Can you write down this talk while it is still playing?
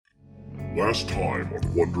Last time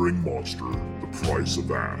on Wandering Monster, The Price of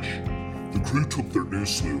Ash. The crew took their new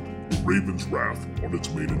sloop, the Raven's Wrath, on its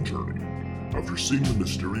maiden journey. After seeing the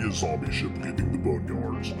mysterious zombie ship leaving the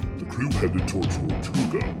boneyards, the crew headed towards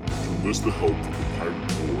Tortuga to enlist the help from the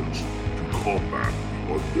pirate lords to combat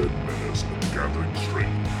the undead menace and the gathering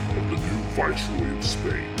strength of the new Viceroy of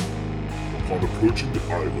Spain. Upon approaching the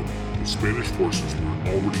island, the Spanish forces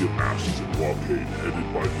were already amassed as a blockade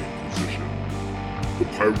headed by the Inquisition. The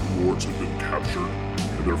pirate lords had been captured,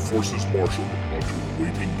 and their forces marshaled onto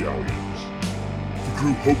waiting galleons. The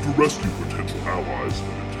crew hoped to rescue potential allies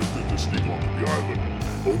and attempted to sneak onto the island,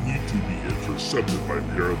 only to be intercepted by a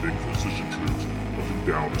pair of Inquisition troops hunting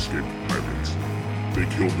down escaped pirates. They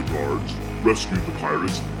killed the guards, rescued the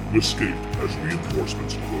pirates, and escaped as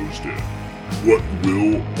reinforcements closed in. What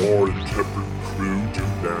will our intrepid crew do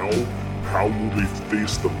now? How will they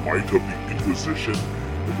face the might of the Inquisition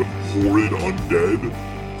and the horrid undead?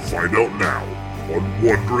 Find out now on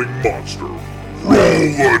Wandering Monster.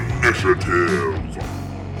 Roll initiative!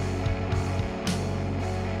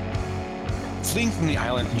 Fleeing from the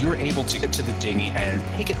island, you're able to get to the dinghy and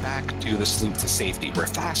take it back to the sloop to safety, where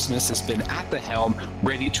Fastness has been at the helm,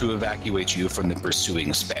 ready to evacuate you from the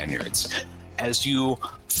pursuing Spaniards. As you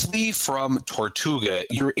flee from Tortuga,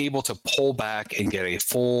 you're able to pull back and get a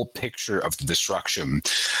full picture of the destruction.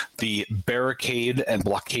 The barricade and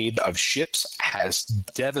blockade of ships has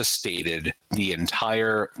devastated the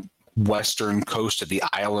entire western coast of the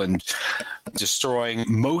island, destroying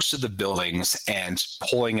most of the buildings and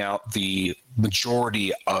pulling out the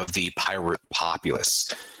majority of the pirate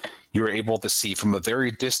populace. You're able to see from a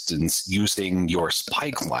very distance, using your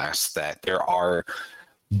spyglass, that there are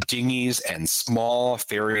dinghies and small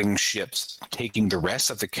ferrying ships taking the rest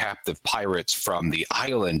of the captive pirates from the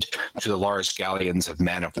island to the large galleons of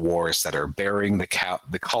men of wars that are bearing the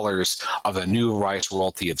colors of the new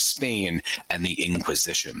Viceroyalty of Spain and the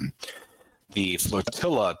Inquisition. The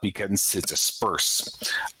flotilla begins to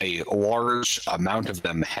disperse, a large amount of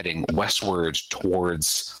them heading westward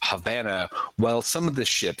towards Havana, while some of the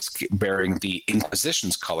ships bearing the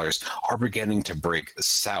Inquisition's colors are beginning to break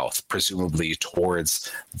south, presumably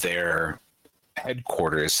towards their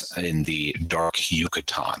headquarters in the dark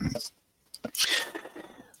Yucatan.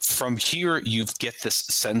 From here, you get this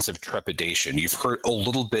sense of trepidation. You've heard a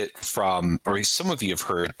little bit from, or some of you have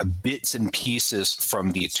heard bits and pieces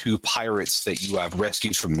from the two pirates that you have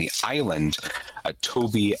rescued from the island,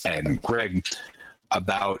 Toby and Greg,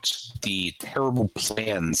 about the terrible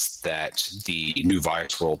plans that the new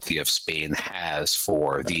Viceroyalty of Spain has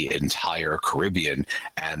for the entire Caribbean,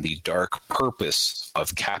 and the dark purpose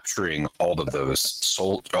of capturing all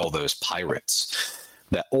those pirates.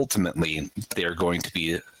 That ultimately they're going to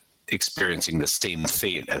be experiencing the same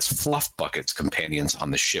fate as Fluff Bucket's companions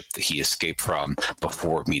on the ship that he escaped from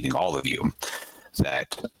before meeting all of you.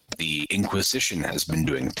 That the Inquisition has been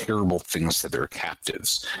doing terrible things to their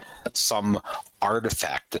captives. Some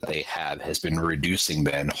artifact that they have has been reducing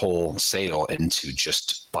them wholesale into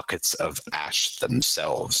just buckets of ash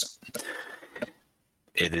themselves.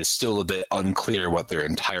 It is still a bit unclear what their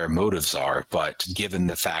entire motives are, but given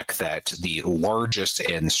the fact that the largest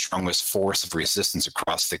and strongest force of resistance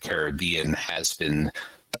across the Caribbean has been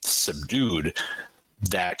subdued,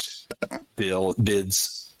 that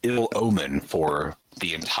bids ill omen for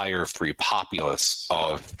the entire free populace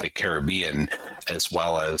of the Caribbean, as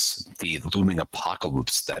well as the looming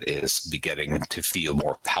apocalypse that is beginning to feel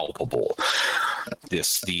more palpable.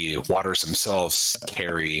 The waters themselves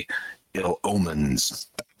carry ill omens.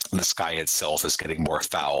 The sky itself is getting more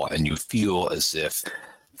foul, and you feel as if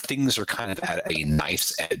things are kind of at a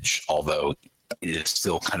knife's edge, although it is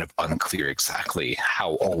still kind of unclear exactly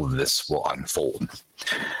how all of this will unfold.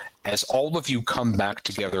 As all of you come back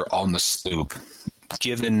together on the sloop,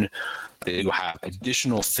 given that you have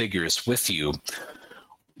additional figures with you,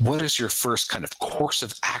 what is your first kind of course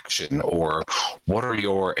of action, or what are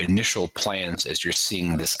your initial plans as you're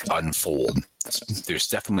seeing this unfold? There's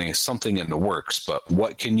definitely something in the works, but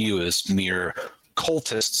what can you as mere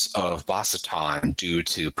cultists of Basatan do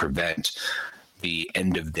to prevent the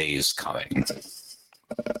end of days coming?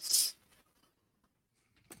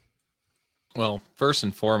 Well, first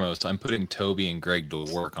and foremost, I'm putting Toby and Greg to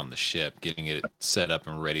work on the ship, getting it set up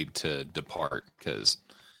and ready to depart, because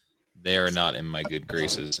they are not in my good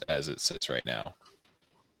graces as it sits right now.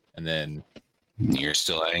 And then you're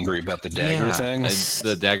still angry about the dagger thing?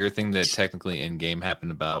 The dagger thing that technically in game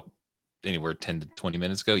happened about anywhere 10 to 20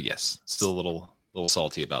 minutes ago. Yes, still a little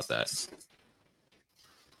salty about that.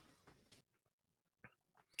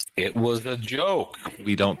 It was a joke.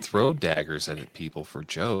 We don't throw daggers at people for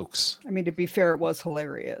jokes. I mean, to be fair, it was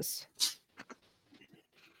hilarious.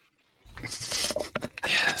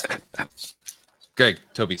 Greg,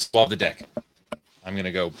 Toby, swab the deck. I'm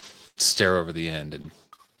gonna go stare over the end and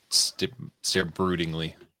stare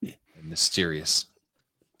broodingly and mysterious.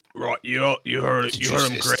 Right, you heard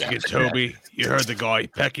him, Greg and Toby. You heard the guy,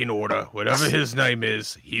 pecking order. Whatever his name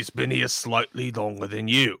is, he's been here slightly longer than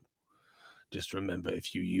you. Just remember,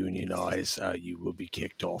 if you unionize, you will be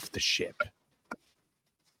kicked off the ship.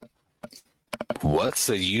 What's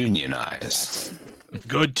a unionize?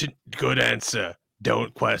 Good answer.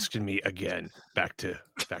 Don't question me again. Back to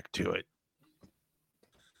it.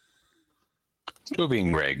 Toby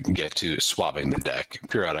and Greg get to swabbing the deck,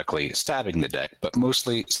 periodically stabbing the deck, but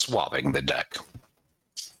mostly swabbing the deck.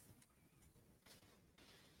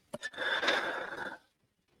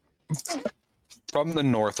 From the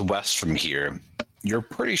northwest from here, you're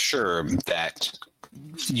pretty sure that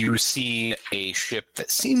you see a ship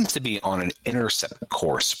that seems to be on an intercept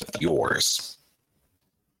course with yours.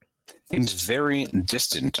 Seems very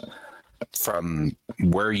distant from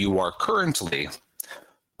where you are currently,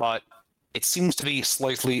 but it seems to be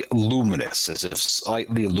slightly luminous, as if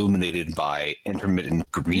slightly illuminated by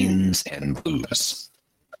intermittent greens and blues.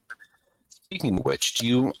 Speaking of which, do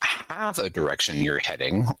you have a direction you're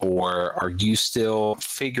heading, or are you still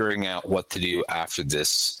figuring out what to do after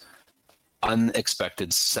this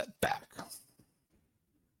unexpected setback?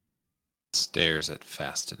 Stares at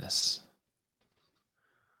Fastinus.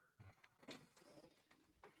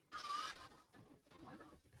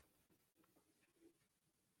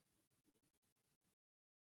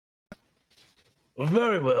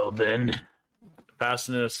 Very well, then.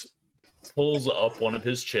 Fastinus pulls up one of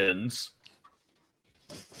his chins.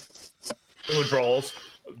 Who draws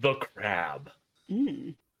the crab.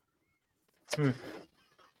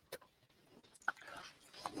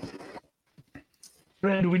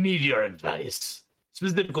 Friend, we need your advice.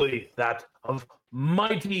 Specifically, that of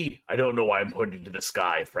mighty... I don't know why I'm pointing to the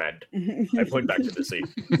sky, friend. I point back to the sea.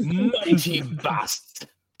 Mighty Bast.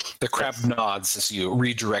 The crab nods as you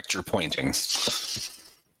redirect your pointing.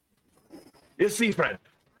 You see, friend,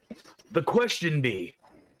 the question be,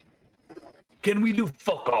 can we do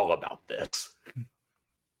fuck all about this?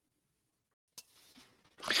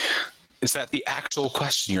 Is that the actual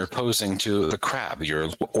question you're posing to the crab, your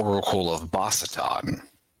Oracle of Bossaton?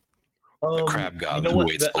 The crab god who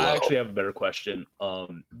waits below. I actually have a better question,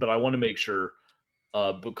 but I want to make sure,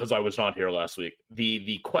 because I was not here last week.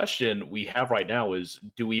 The question we have right now is,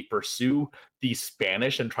 do we pursue the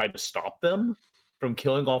Spanish and try to stop them from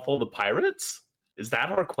killing off all the pirates? Is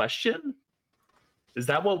that our question? Is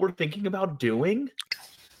that what we're thinking about doing?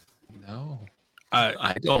 No.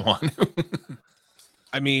 I don't want to.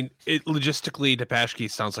 I mean, it logistically,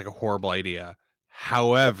 Tepashki sounds like a horrible idea.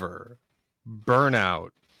 However, Burnout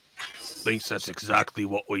thinks that's exactly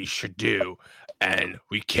what we should do, and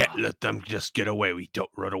we can't let them just get away. We don't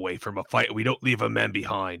run away from a fight. We don't leave a man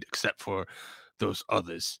behind, except for those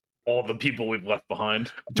others. All the people we've left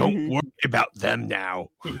behind. Don't worry about them now.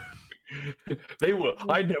 They will.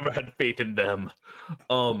 I never had faith in them.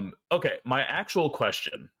 Okay, my actual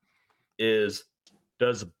question is,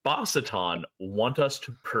 does Bossaton want us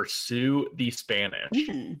to pursue the Spanish?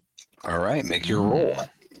 All right, make your roll.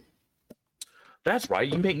 That's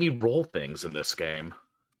right. You make me roll things in this game.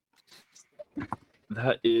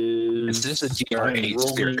 That is... Is this a DR8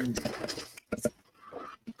 spirit?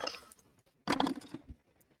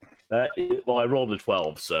 That is, well, I rolled a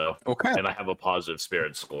 12, so... Okay. And I have a positive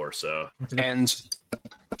spirit score, so... And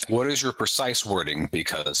what is your precise wording?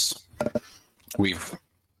 Because we've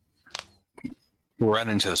run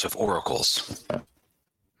into this with oracles.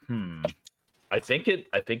 I think it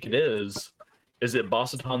is. Is it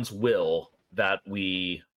Bossaton's will that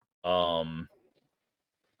we I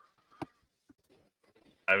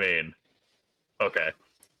mean, okay.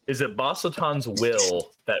 Is it Bossaton's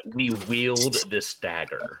will that we wield this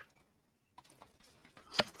dagger?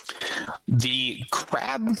 The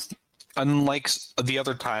crab, unlike the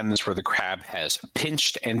other times where the crab has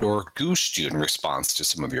pinched and or goosed you in response to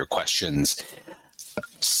some of your questions,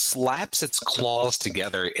 slaps its claws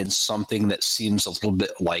together in something that seems a little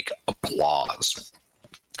bit like applause.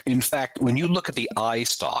 In fact, when you look at the eye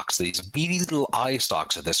stalks, these beady little eye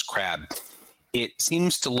stalks of this crab, it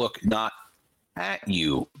seems to look not at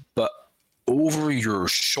you, but over your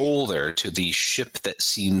shoulder to the ship that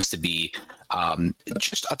seems to be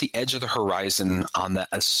just at the edge of the horizon on the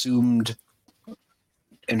assumed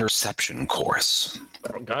interception course.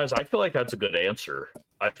 Guys, I feel like that's a good answer.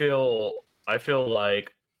 I feel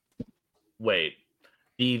like, wait,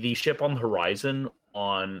 the ship on the horizon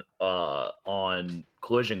on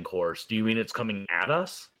collision course, do you mean it's coming at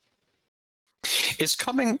us? is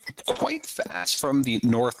coming quite fast from the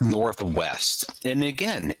north-northwest. And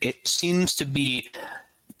again, it seems to be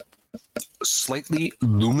slightly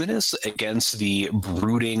luminous against the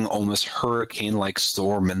brooding, almost hurricane-like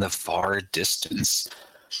storm in the far distance.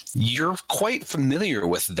 You're quite familiar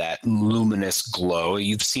with that luminous glow.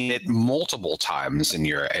 You've seen it multiple times in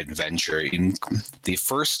your adventure, in the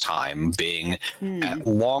first time being at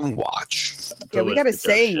Long Watch. Yeah, we got a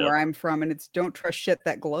saying where I'm from, and it's "Don't trust shit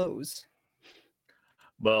that glows."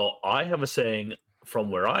 Well, I have a saying from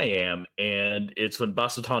where I am, and it's when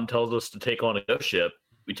Basatan tells us to take on a ghost ship,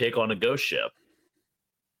 we take on a ghost ship.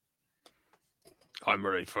 I'm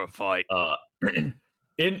ready for a fight.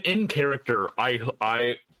 In character,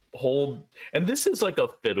 I hold, and this is like a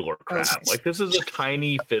fiddler crab. Like, this is a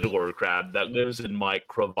tiny fiddler crab that lives in my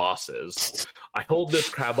crevasses. I hold this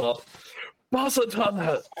crab up.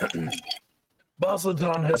 Basatan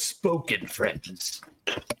has spoken, friends.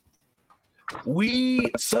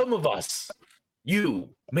 Some of us, you,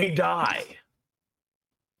 may die.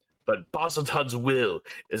 But Basatan's will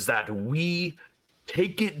is that we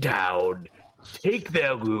take it down, take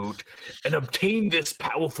their loot, and obtain this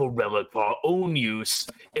powerful relic for our own use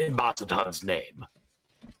in Basatan's name.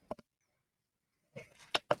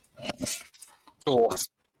 Cool.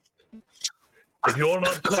 If you're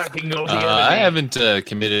not clacking your I haven't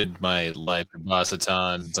committed my life to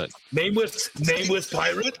Basatan, but nameless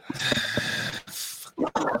pirate.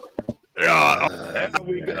 There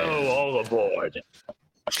we go, all aboard.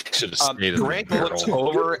 should have stayed in Greg the looks barrel.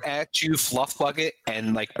 over at you, Fluff Bucket,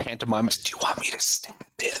 and like pantomimes, do you want me to stab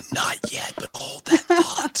him? Not yet, but hold that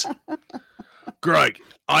thought. Greg,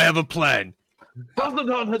 I have a plan.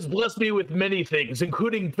 Basatan has blessed me with many things,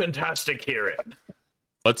 including fantastic hearing.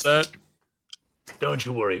 What's that? Don't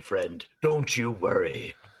you worry, friend. Don't you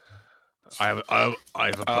worry. I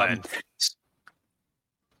have a plan.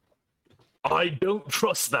 I don't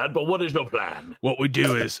trust that, but what is your plan? What we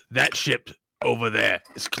do is that ship over there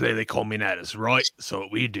is clearly coming at us, right? So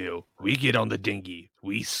what we do, we get on the dinghy,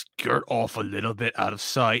 we skirt off a little bit out of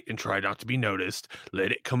sight and try not to be noticed,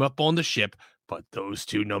 let it come up on the ship, put those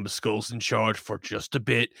two numbskulls in charge for just a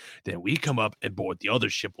bit, then we come up and board the other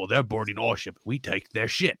ship while they're boarding our ship. We take their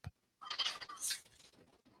ship.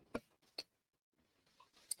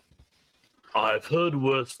 I've heard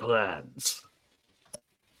worse plans.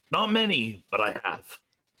 Not many, but I have.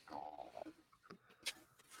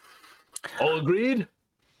 All agreed?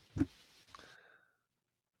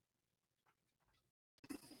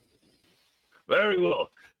 Very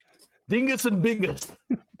well. Dingus and Bingus.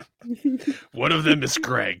 One of them is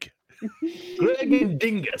Greg. Greg and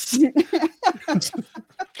Dingus.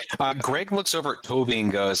 Greg looks over at Toby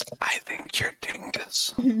and goes, I think you're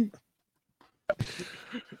Dingus.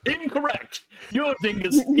 Incorrect. You're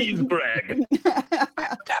Dingus, he's Greg.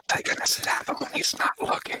 I'm definitely going to stab him when he's not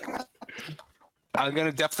looking. I'm going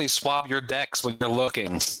to definitely swab your decks when you're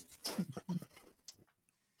looking.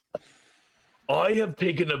 I have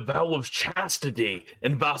taken a vow of chastity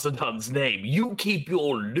in Basatan's name. You keep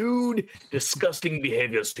your lewd, disgusting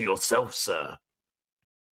behaviors to yourself, sir.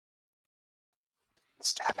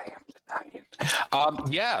 Stabbing him tonight.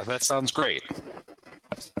 Yeah, that sounds great.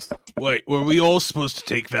 Wait, were we all supposed to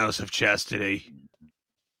take vows of chastity?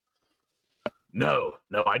 No,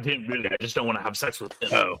 I didn't really. I just don't want to have sex with him.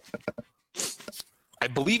 Oh. I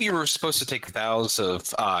believe you were supposed to take vows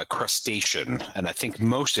of crustacean, and I think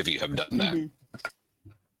most of you have done that. Mhm.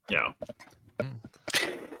 Yeah.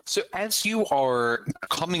 So as you are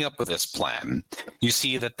coming up with this plan, you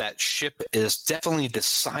see that ship is definitely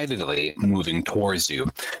decidedly moving towards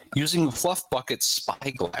you. Using Fluff Bucket's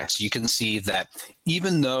spyglass, you can see that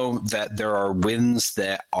even though that there are winds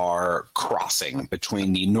that are crossing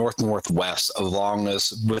between the north-northwest, along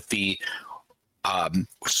as with the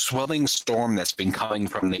swelling storm that's been coming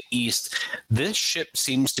from the east, this ship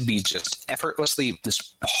seems to be just effortlessly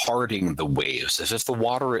just parting the waves, as if the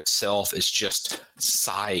water itself is just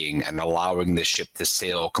sighing and allowing the ship to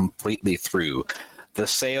sail completely through. The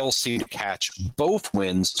sails seem to catch both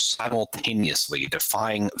winds simultaneously,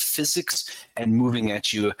 defying physics and moving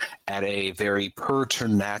at you at a very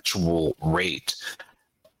preternatural rate.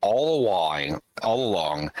 All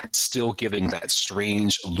along, still giving that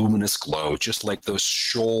strange luminous glow, just like those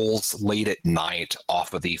shoals late at night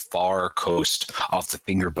off of the far coast of the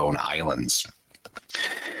Fingerbone Islands.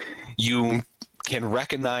 You can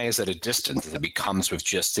recognize at a distance, as it becomes with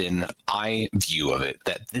just an eye view of it,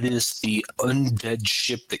 that it is the undead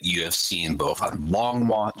ship that you have seen both on Long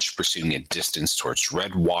Watch, pursuing a distance towards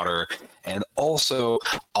Redwater, and also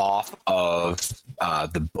off of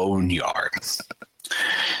the Boneyard.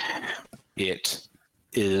 It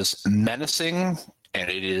is menacing and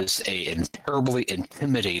it is a terribly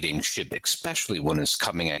intimidating ship, especially when it's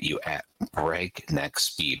coming at you at breakneck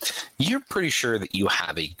speed. You're pretty sure that you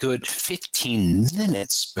have a good 15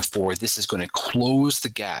 minutes before this is going to close the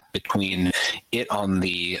gap between it on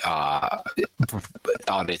the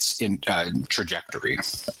on its trajectory.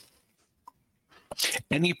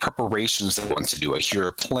 Any preparations that you want to do? I hear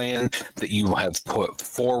a plan that you have put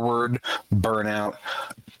forward, burnout,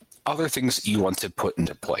 other things that you want to put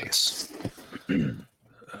into place.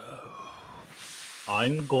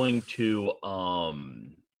 I'm going to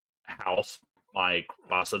house my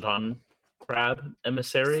Crossaton crab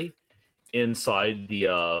emissary inside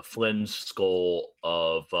the Flynn's skull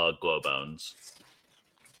of Glowbones.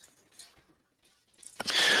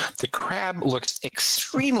 The crab looks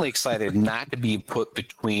extremely excited not to be put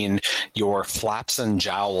between your flaps and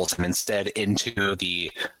jowls and instead into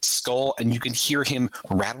the skull, and you can hear him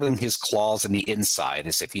rattling his claws in the inside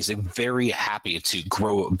as if he's very happy to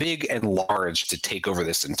grow big and large to take over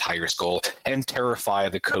this entire skull and terrify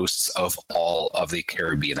the coasts of all of the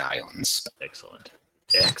Caribbean islands. Excellent.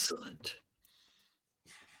 Excellent.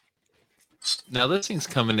 Now this thing's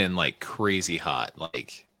coming in like crazy hot,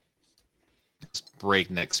 like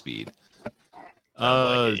breakneck speed.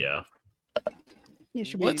 Yeah. You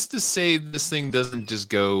should be. What's to say this thing doesn't just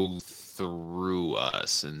go through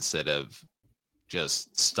us instead of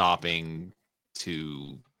just stopping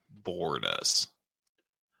to board us?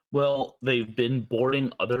 Well, they've been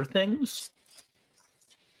boarding other things.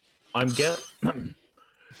 I'm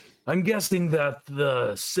guessing that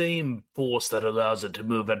the same force that allows it to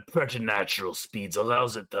move at preternatural speeds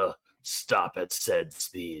allows it to stop at said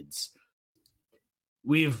speeds.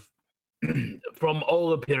 We've, from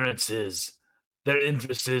all appearances, their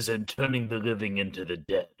interest is in turning the living into the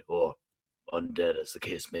dead, or undead as the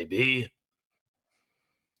case may be.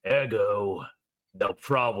 Ergo, they'll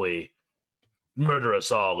probably murder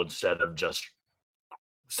us all instead of just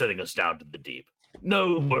setting us down to the deep.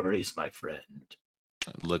 No worries, my friend.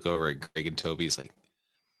 I look over at Greg and Toby's like,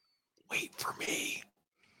 wait for me.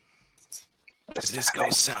 If this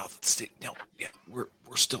goes south, no, yeah, we're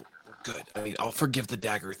good. I mean, I'll forgive the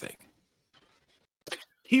dagger thing.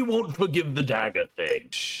 He won't forgive the dagger thing.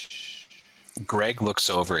 Shh. Greg looks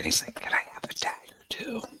over and he's like, can I have a dagger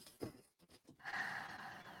too?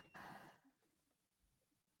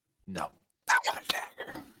 No. I want a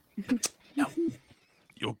dagger. No.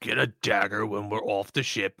 You'll get a dagger when we're off the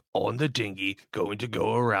ship on the dinghy going to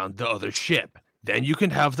go around the other ship. Then you can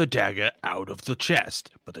have the dagger out of the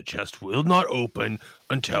chest, but the chest will not open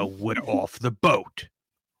until we're off the boat.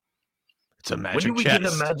 It's a magic chest. When do we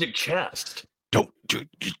get a magic chest?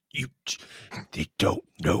 They don't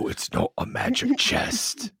know it's not a magic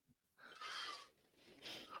chest.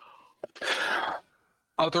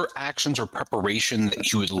 Other actions or preparation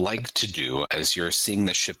that you would like to do as you're seeing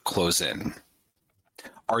the ship close in?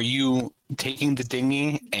 Are you taking the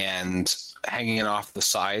dinghy and hanging it off the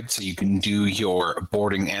side so you can do your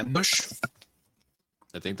boarding ambush?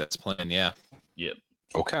 I think that's plan, yeah. Yep.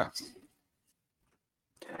 Okay.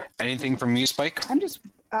 Anything from you, Spike?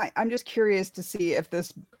 I'm just curious to see if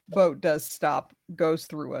this boat does stop, goes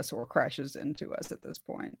through us, or crashes into us at this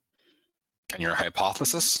point. And your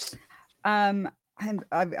hypothesis? I've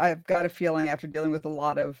got a feeling after dealing with a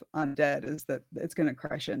lot of undead is that it's going to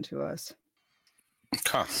crash into us.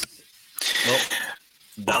 Okay. Well,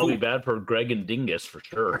 that'll be bad for Greg and Dingus for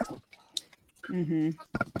sure. Mm-hmm.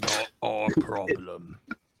 Not our problem.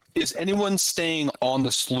 Is anyone staying on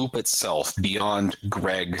the sloop itself beyond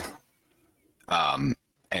Greg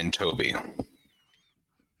and Toby?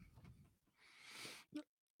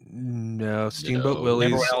 No, Steamboat No. Willie's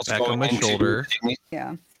Everyone else back on going my into shoulder. the dinghy?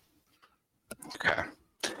 Yeah. Okay.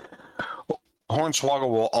 Hornswoggle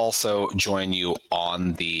will also join you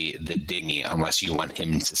on the dinghy unless you want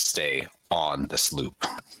him to stay on the sloop.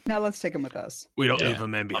 Now let's take him with us. We don't Yeah. leave a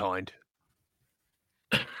man behind.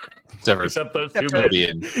 Except those two Except men. Toby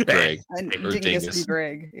and Greg. And Or Dingus Dingus. and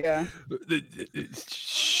Greg. Yeah.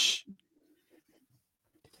 Shh.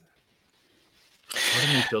 Part of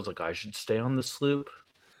me feels like I should stay on the sloop,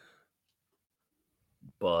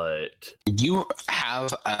 but You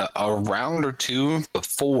have a round or two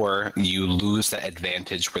before you lose that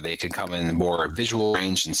advantage where they can come in more visual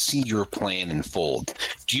range and see your plan unfold.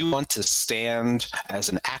 Do you want to stand as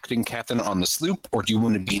an acting captain on the sloop, or do you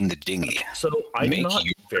want to be in the dinghy? so I'm Make not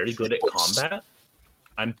you- very good at combat.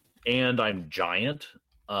 I'm giant.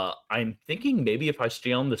 I'm thinking maybe if I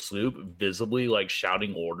stay on the sloop, visibly like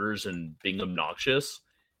shouting orders and being obnoxious,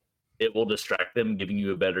 it will distract them, giving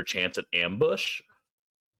you a better chance at ambush.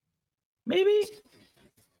 Maybe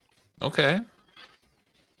Okay.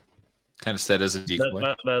 Kind of set as a decoy.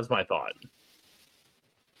 that is my thought.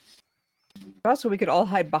 Also, we could all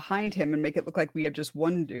hide behind him and make it look like we have just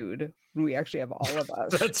one dude when we actually have all of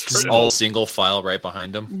us. That's Just true. all single file right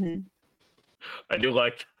behind him. Mhm. I do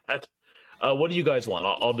like that. What do you guys want?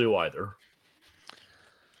 I'll do either.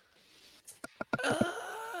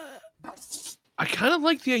 I kind of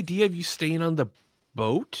like the idea of you staying on the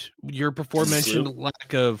boat. Your before mentioned Sloop?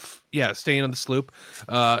 lack of staying on the sloop.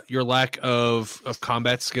 Your lack of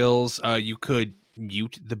combat skills. You could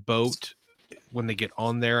mute the boat when they get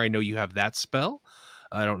on there. I know you have that spell.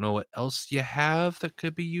 I don't know what else you have that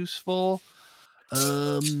could be useful.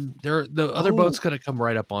 The other boat's gonna come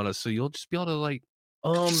right up on us, so you'll just be able to like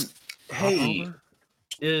hop Hey, over.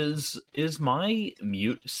 is my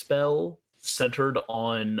mute spell centered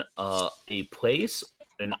on a place,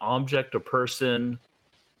 an object, a person?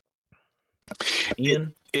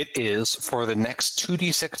 Ian? It is for the next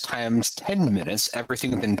 2d6 times 10 minutes,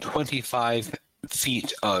 everything within 25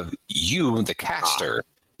 feet of you, the caster,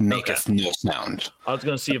 maketh no sound. I was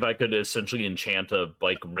gonna see if I could essentially enchant a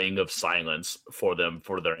ring of silence for them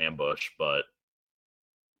for their ambush, but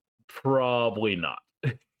probably not.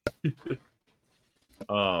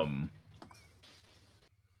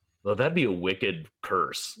 Well, that'd be a wicked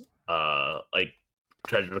curse. Like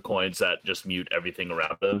treasure coins that just mute everything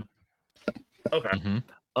around them. Okay. Mhm.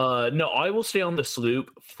 No, I will stay on the sloop,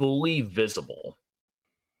 fully visible.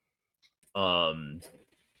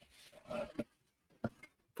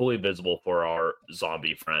 Fully visible for our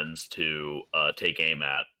zombie friends to take aim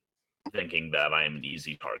at, thinking that I am an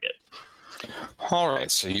easy target. All right,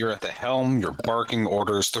 so you're at the helm, you're barking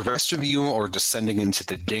orders. The rest of you are descending into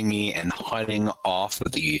the dinghy and heading off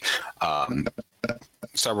the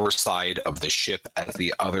starboard side of the ship as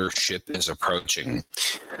the other ship is approaching.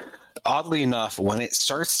 Oddly enough, when it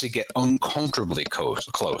starts to get uncomfortably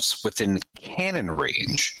close within cannon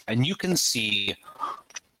range, and you can see,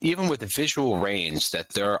 even with the visual range, that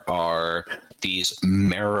there are these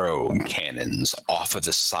marrow cannons off of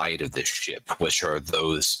the side of the ship, which are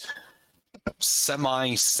those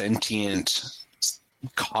semi-sentient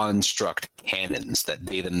construct cannons that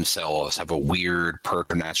they themselves have a weird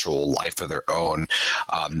preternatural life of their own.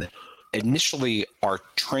 Initially are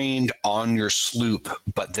trained on your sloop,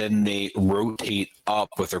 but then they rotate up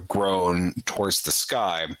with a groan towards the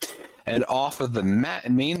sky, and off of the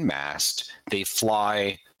main mast they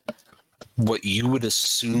fly what you would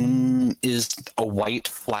assume is a white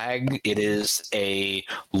flag. It is a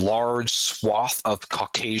large swath of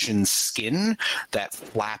Caucasian skin that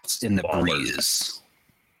flaps in the Baller. breeze.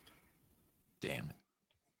 Damn it.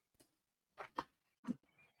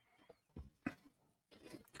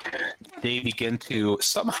 They begin to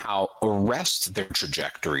somehow arrest their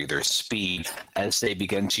trajectory, their speed, as they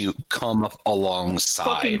begin to come up Fucking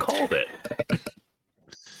alongside. called it.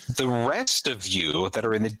 The rest of you that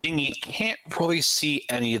are in the dinghy can't really see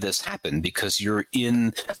any of this happen because you're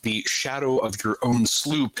in the shadow of your own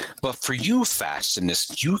sloop. But for you,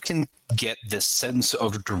 Fastinus, you can get this sense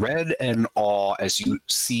of dread and awe as you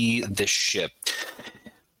see this ship.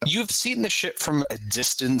 You've seen the ship from a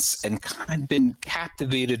distance and kind of been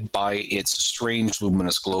captivated by its strange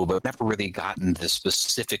luminous glow, but never really gotten the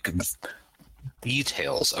specific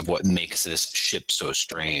details of what makes this ship so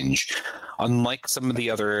strange. Unlike some of the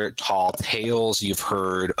other tall tales you've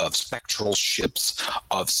heard of spectral ships,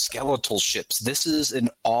 of skeletal ships, this is an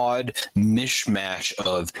odd mishmash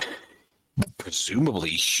of presumably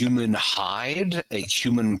human hide,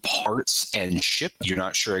 human parts and ship. You're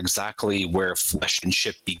not sure exactly where flesh and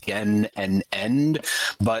ship begin and end,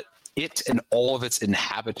 but it and all of its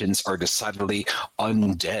inhabitants are decidedly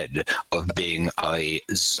undead of being a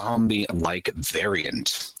zombie-like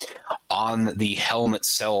variant. On the helm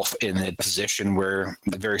itself, in a position where,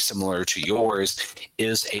 very similar to yours,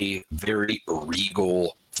 is a very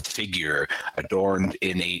regal figure adorned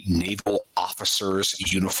in a naval officer's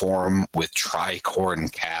uniform with tricorn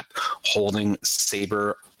cap, holding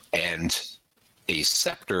saber and a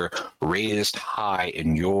scepter raised high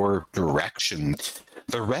in your direction.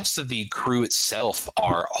 The rest of the crew itself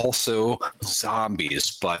are also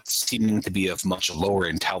zombies, but seeming to be of much lower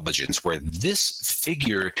intelligence, where this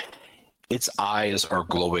figure, its eyes are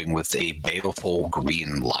glowing with a baleful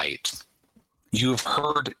green light. You've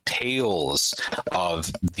heard tales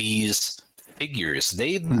of these figures.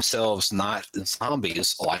 They themselves not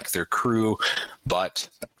zombies like their crew, but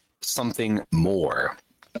something more.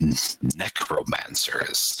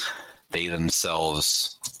 Necromancers. They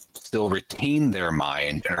themselves still retain their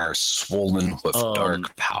mind and are swollen with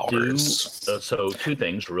dark powers. So two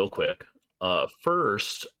things real quick.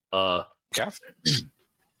 First,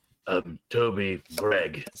 Toby,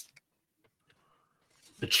 Greg,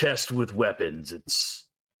 the chest with weapons, it's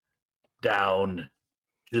down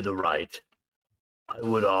to the right I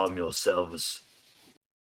would arm yourselves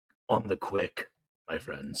on the quick, my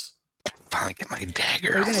friends. Finally get my Are you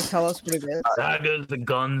dagger. going to tell us what it is? Daggers, the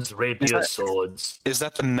guns, rapier, swords. Is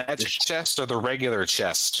that the magic chest or the regular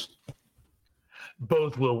chest?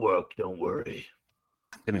 Both will work, don't worry.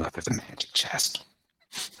 Let me go for the magic chest.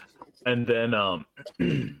 And then,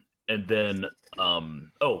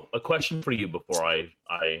 oh, a question for you before I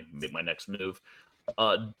make my next move.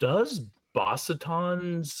 Does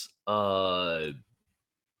Bossaton's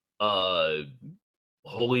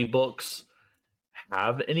holy books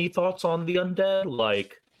have any thoughts on the undead?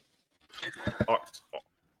 Like,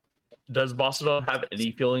 does Bossaton have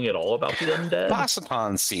any feeling at all about the undead?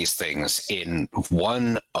 Bossaton sees things in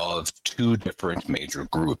one of two different major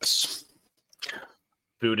groups.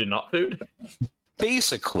 Food and not food?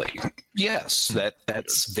 Basically, yes,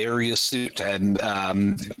 that's very astute. And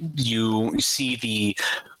you see the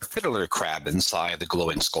fiddler crab inside the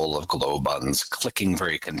glowing skull of Glowbuns clicking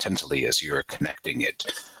very contentedly as you're connecting it.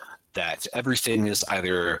 That everything is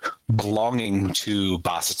either belonging to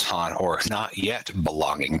Bossaton or not yet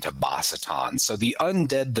belonging to Bossaton. So the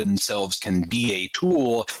undead themselves can be a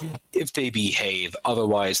tool if they behave.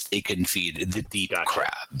 Otherwise, they can feed the deep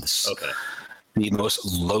crabs. Okay. The most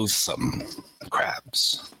loathsome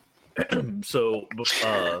crabs. So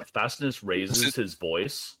Fastness raises his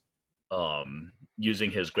voice using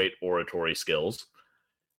his great oratory skills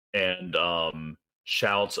and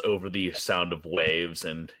shouts over the sound of waves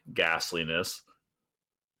and ghastliness.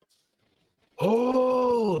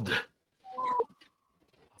 Hold!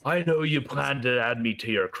 I know you plan to add me to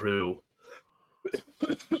your crew.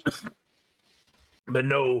 But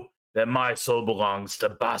know that my soul belongs to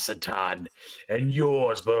Bossaton, and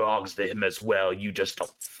yours belongs to him as well. You just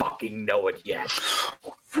don't fucking know it yet.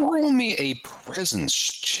 Roll me a presence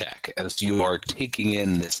check as you are taking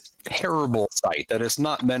in this terrible sight that is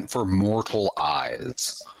not meant for mortal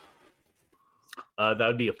eyes. That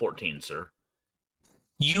would be a 14, sir.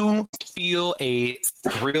 You feel a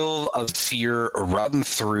thrill of fear run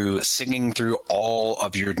through, singing through all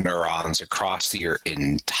of your neurons across your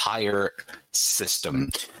entire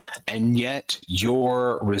system. And yet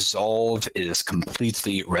your resolve is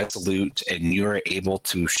completely resolute, and you're able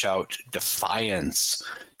to shout defiance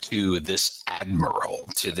to this admiral,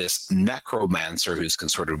 to this necromancer who's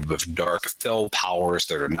consorted with dark fell powers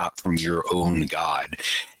that are not from your own god.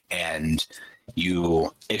 And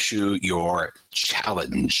you issue your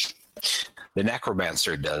challenge. The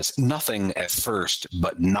necromancer does nothing at first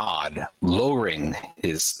but nod, lowering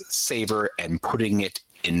his saber and putting it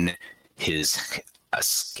in his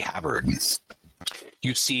scabbard.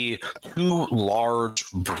 You see two large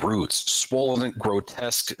brutes, swollen,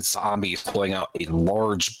 grotesque zombies pulling out a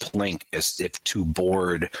large plank as if to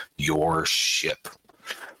board your ship.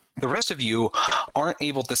 The rest of you aren't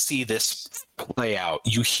able to see this play out.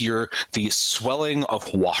 You hear the swelling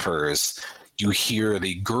of waters. You hear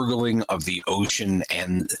the gurgling of the ocean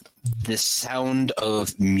and the sound of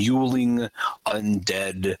mewling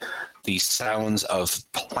undead, the sounds of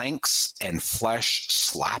planks and flesh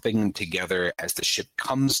slapping together as the ship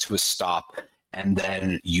comes to a stop. And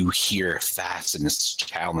then you hear Fastness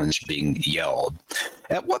challenge being yelled.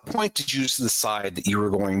 At what point did you decide that you were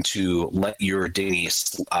going to let your dinghy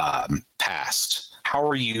pass? How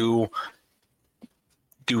are you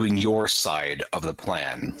doing your side of the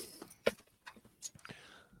plan?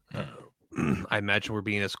 I imagine we're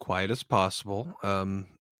being as quiet as possible.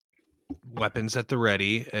 Weapons at the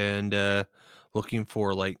ready, and looking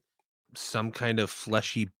for like some kind of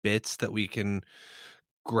fleshy bits that we can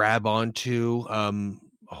grab onto.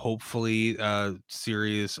 Hopefully a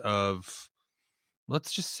series of,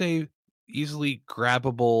 let's just say, easily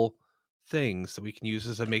grabbable things that we can use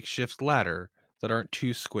as a makeshift ladder that aren't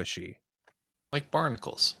too squishy, Like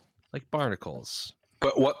barnacles. like barnacles.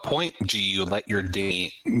 But what point do you let your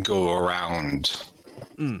dinghy go around?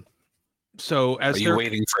 So Are as you they're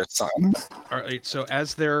waiting for a sign? all right, so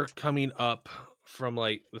as they're coming up from,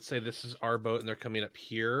 like, let's say this is our boat and they're coming up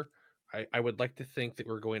here, I would like to think that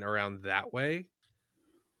we're going around that way.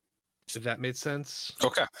 If that made sense.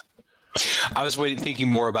 Okay. I was thinking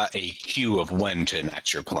more about a cue of when to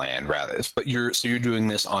enact your plan, rather. But you're doing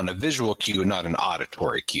this on a visual cue, not an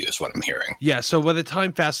auditory cue, is what I'm hearing. Yeah, so by the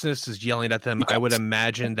time Fastness is yelling at them, I would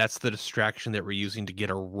imagine that's the distraction that we're using to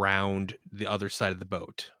get around the other side of the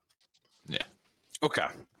boat. Okay.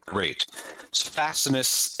 Great. So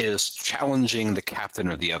Fastinus is challenging the captain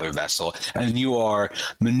of the other vessel, and you are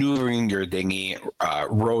maneuvering your dinghy,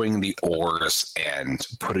 rowing the oars, and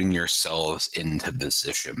putting yourselves into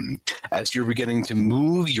position. As you're beginning to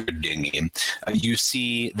move your dinghy, you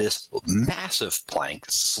see this massive plank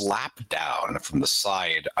slap down from the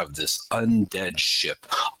side of this undead ship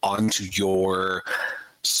onto your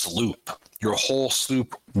sloop. Your whole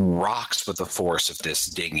sloop rocks with the force of this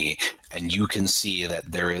dinghy, and you can see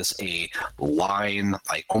that there is a line,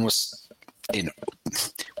 like almost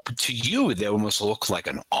to you, they almost look like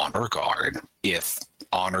an honor guard, if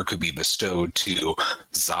honor could be bestowed to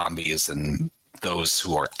zombies and those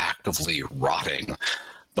who are actively rotting.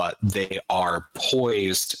 But they are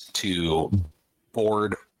poised to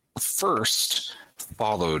board first,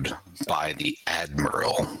 followed by the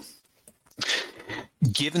admiral.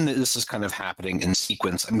 Given that this is kind of happening in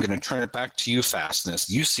sequence, I'm going to turn it back to you, Fastness.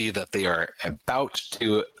 You see that they are about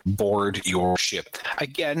to board your ship.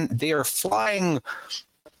 Again, they are flying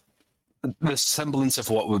the semblance of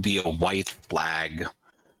what would be a white flag.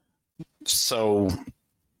 So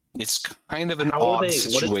it's kind of an odd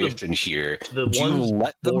situation here. The Do you ones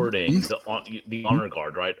let them boarding the honor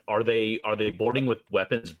guard, right? Are they boarding with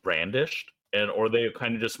weapons brandished, and or are they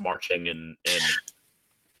kind of just marching and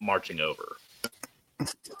marching over?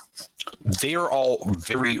 They are all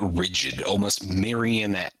very rigid, almost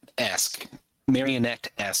marionette-esque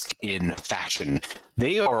in fashion.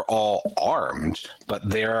 They are all armed, but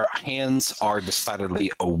their hands are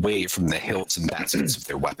decidedly away from the hilts and baskets of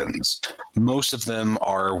their weapons. Most of them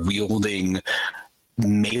are wielding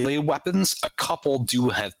melee weapons. A couple do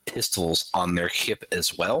have pistols on their hip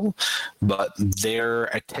as well, but their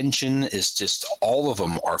attention is just, all of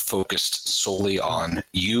them are focused solely on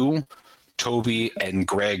you, Toby, and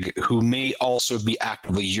Greg, who may also be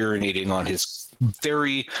actively urinating on his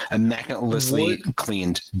very immaculatively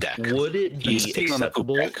cleaned deck. Would it be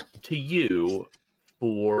acceptable deck. to you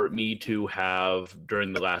for me to have,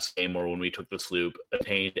 during the last game or when we took the sloop,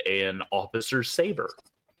 attained an officer's saber?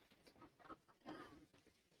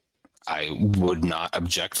 I would not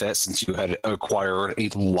object that, since you had acquired a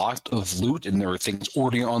lot of loot and there were things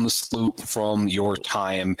already on the sloop from your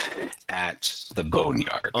time at the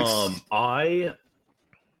boneyard.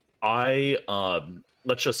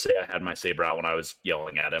 Let's just say I had my saber out when I was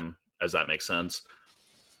yelling at him, as that makes sense.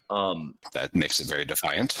 That makes it very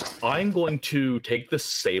defiant. I'm going to take the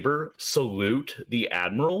saber, salute the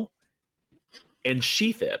admiral, and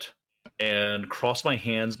sheath it, and cross my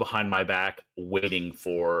hands behind my back, waiting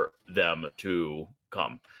for them to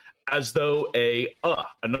come. As though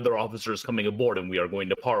another officer is coming aboard and we are going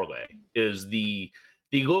to parley, is the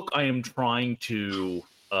look I am trying to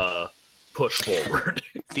push forward.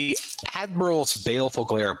 The Admiral's baleful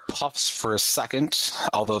glare puffs for a second,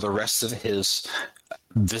 although the rest of his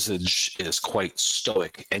visage is quite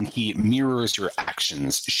stoic, and he mirrors your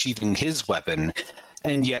actions, sheathing his weapon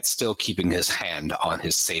and yet still keeping his hand on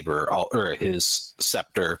his saber or his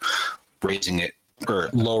scepter, raising it or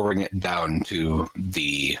lowering it down to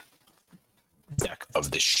the deck of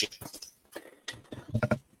the ship.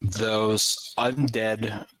 Those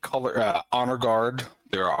undead honor guard,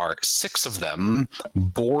 there are 6 of them,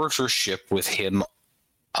 board your ship with him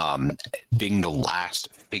being the last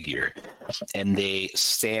figure, and they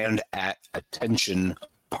stand at attention,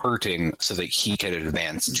 parting so that he can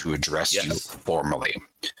advance to address you formally.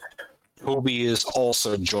 Toby is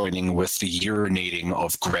also joining with the urinating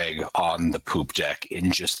of Greg on the poop deck in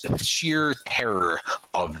just the sheer terror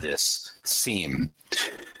of this scene.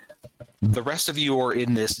 The rest of you are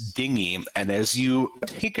in this dinghy, and as you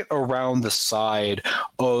take it around the side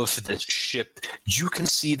of the ship, you can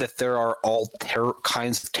see that there are all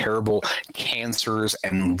kinds of terrible cancers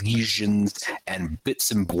and lesions and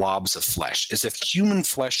bits and blobs of flesh, as if human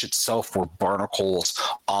flesh itself were barnacles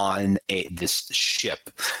on this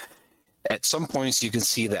ship. At some points, you can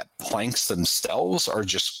see that planks themselves are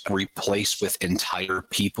just replaced with entire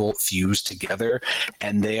people fused together,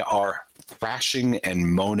 and they are thrashing and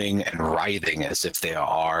moaning and writhing as if they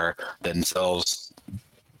are themselves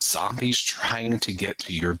zombies trying to get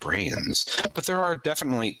to your brains. But there are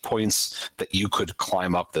definitely points that you could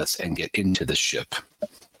climb up this and get into the ship.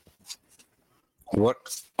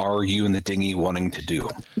 What are you in the dinghy wanting to do?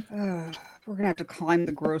 We're going to have to climb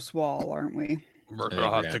the gross wall, aren't we? We're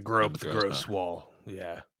gonna have to grope the gross wall.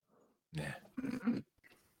 Yeah.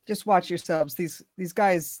 Just watch yourselves. These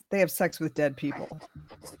guys, they have sex with dead people.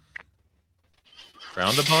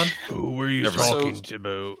 Frowned upon? Who were you Never talking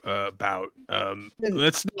to about?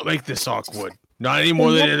 Let's not make this awkward. Not any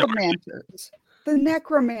more The than it. necromancers. The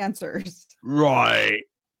necromancers. Right.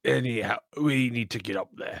 Anyhow, we need to get up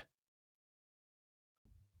there.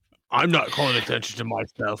 I'm not calling attention to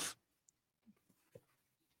myself.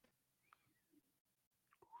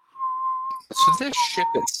 So this ship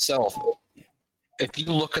itself, if you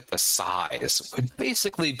look at the size, would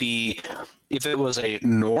basically be if it was a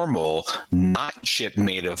normal, not ship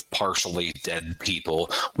made of partially dead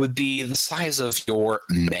people, would be the size of your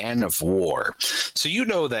man of war. So you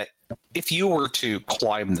know that if you were to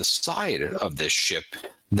climb the side of this ship,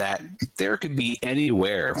 that there could be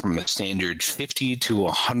anywhere from a standard 50 to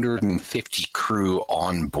 150 crew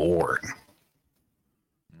on board.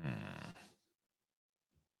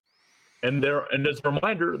 And as a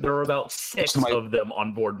reminder, there are about 6 of them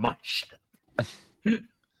on board my ship.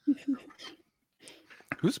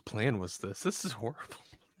 Whose plan was this? This is horrible.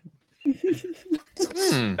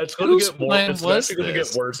 It's going to get more. It's actually going to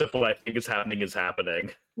get worse if what I think is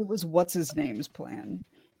happening. It was what's his name's plan.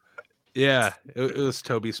 Yeah, it was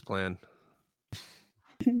Toby's plan.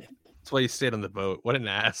 That's why he stayed on the boat. What an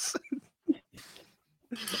ass.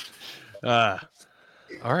 All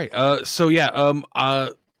right. So yeah.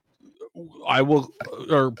 I will,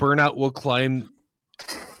 or Burnout will climb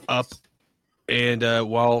up, and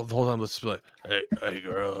hold on, let's be like, hey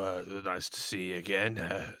girl, nice to see you again.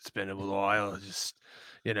 It's been a little while. Just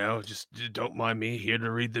don't mind me. Here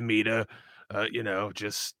to read the meter.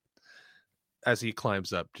 Just as he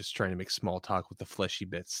climbs up, just trying to make small talk with the fleshy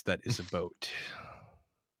bits that is a boat.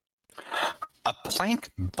 A plank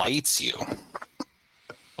bites you.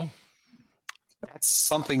 Oh, that's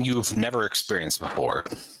something you've never experienced before.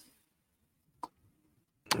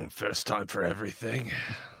 First time for everything.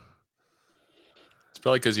 It's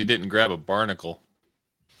probably because you didn't grab a barnacle.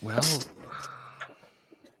 Well,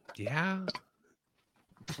 yeah.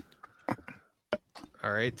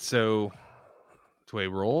 All right, so do I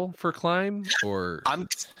roll for climb or?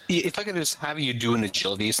 If I could just have you do an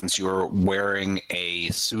agility, since you're wearing a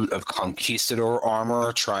suit of conquistador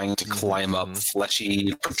armor, trying to climb up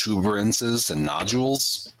fleshy protuberances and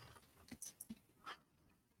nodules.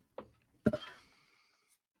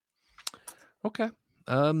 Okay.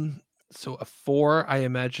 So a 4, I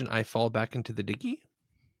imagine I fall back into the diggy?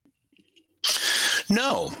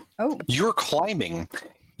 No. Oh. You're climbing.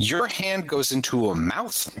 Your hand goes into a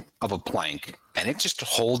mouth of a plank, and it just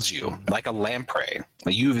holds you like a lamprey.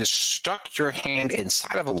 You've just stuck your hand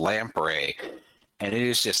inside of a lamprey, and it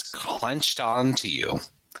is just clenched onto you.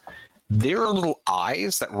 There are little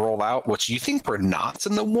eyes that roll out, which you think were knots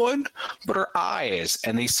in the wood, but are eyes,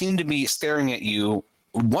 and they seem to be staring at you.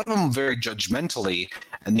 One of them very judgmentally,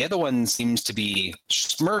 and the other one seems to be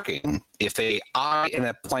smirking. If a eye in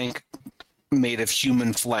a plank made of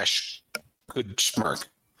human flesh could smirk.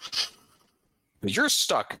 But you're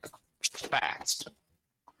stuck fast.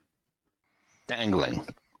 Dangling.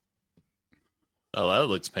 Oh, that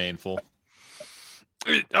looks painful.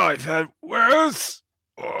 I've had worse.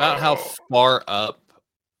 About how far up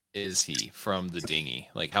is he from the dinghy?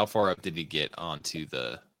 Like, how far up did he get onto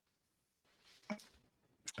the...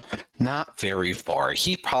 Not very far.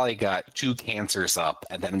 He probably got 2 cancers up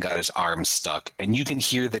and then got his arm stuck. And you can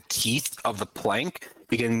hear the teeth of the plank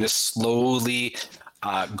beginning to slowly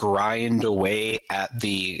grind away at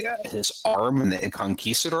his arm and the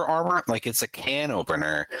conquistador armor, like it's a can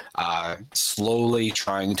opener, slowly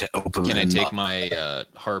trying to open. Can I take my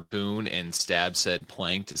harpoon and stab said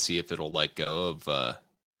plank to see if it'll let go of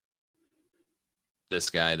this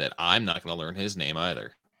guy that I'm not going to learn his name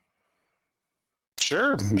either?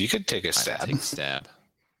 Sure, you could take a stab. Take a stab.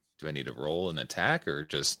 Do I need to roll an attack or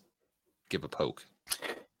just give a poke?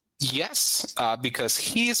 Yes, because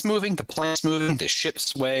he's moving, the plane's moving, the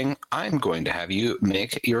ship's swaying. I'm going to have you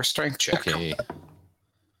make your strength check. Okay.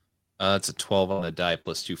 It's a 12 on the die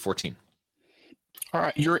plus 2, 14. All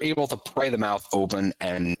right, you're able to pry the mouth open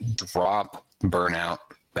and drop Burnout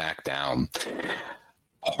back down.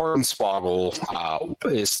 Hornswoggle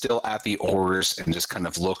is still at the oars and just kind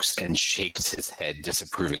of looks and shakes his head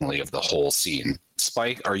disapprovingly of the whole scene.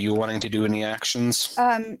 Spike, are you wanting to do any actions?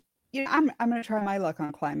 I'm gonna try my luck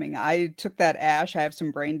on climbing. I took that ash. I have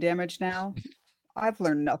some brain damage now. I've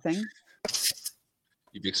learned nothing.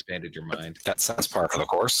 You've expanded your mind. That sounds part of the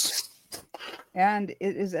course. And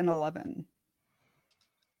it is an 11.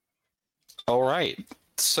 All right.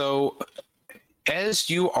 So as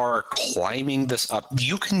you are climbing this up,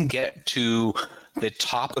 you can get to the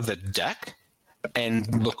top of the deck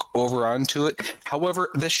and look over onto it. However,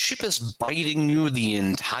 the ship is biting you the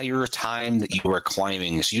entire time that you are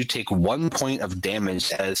climbing. So you take 1 point of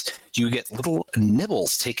damage as you get little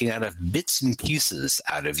nibbles taken out of bits and pieces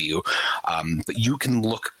out of you. But you can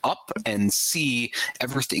look up and see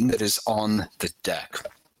everything that is on the deck.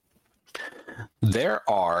 There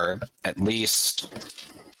are at least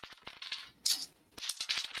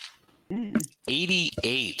Mm.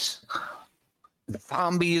 88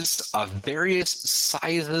 zombies of various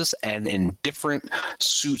sizes and in different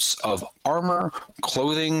suits of armor,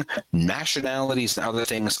 clothing, nationalities, and other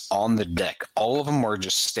things on the deck. All of them are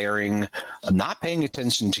just staring, not paying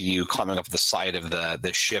attention to you climbing up the side of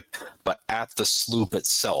the ship, but at the sloop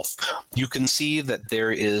itself. You can see that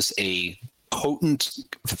there is a potent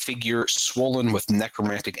figure swollen with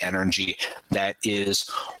necromantic energy that is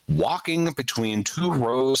walking between two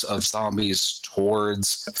rows of zombies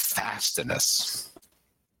towards Fastinus.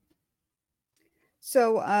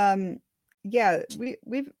 So, yeah,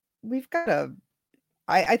 we've got a.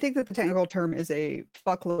 I think that the technical term is a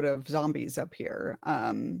fuckload of zombies up here.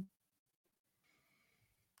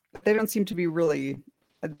 They don't seem to be really.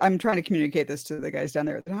 I'm trying to communicate this to the guys down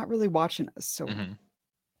there. They're not really watching us, so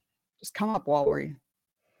just come up while we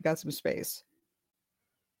got some space.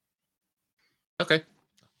 Okay.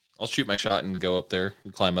 I'll shoot my shot and go up there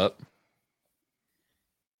and climb up.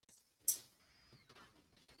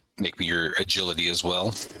 Make me your agility as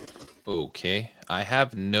well. Okay. I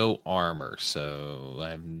have no armor, so I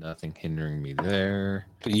have nothing hindering me there.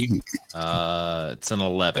 You, It's an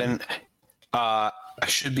 11. then, I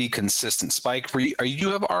should be consistent. Spike, are you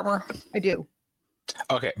have armor? I do.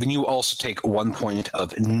 Okay, then you also take 1 point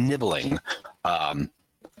of nibbling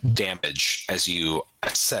damage as you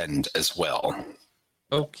ascend as well.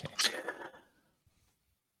 Okay.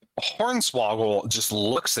 Hornswoggle just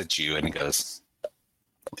looks at you and goes,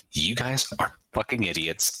 "You guys are fucking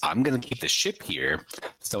idiots. I'm going to keep the ship here,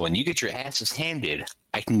 so when you get your asses handed,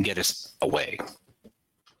 I can get us away."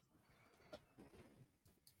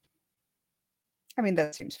 I mean,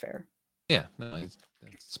 that seems fair. Yeah, no, that's a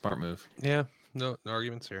smart move. Yeah, no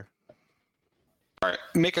arguments here. All right,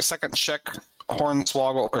 make a second check,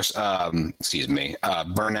 Hornswoggle, or excuse me,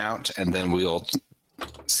 Burnout, and then we'll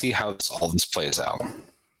see how all this plays out.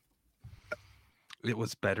 It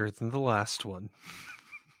was better than the last one.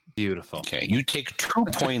 Beautiful. Okay, you take 2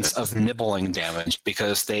 points of nibbling damage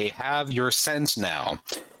because they have your scent now.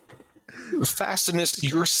 Fastinus,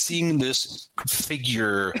 you're seeing this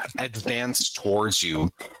figure advance towards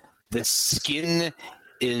you. The skin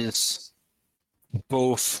is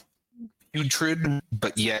both putrid,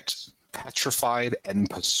 but yet petrified and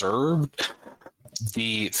preserved.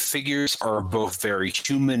 The figures are both very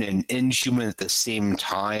human and inhuman at the same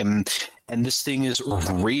time, and this thing is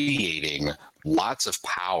radiating lots of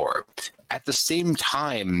power. At the same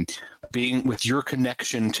time, being with your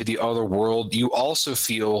connection to the other world, you also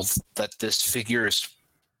feel that this figure's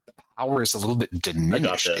power is a little bit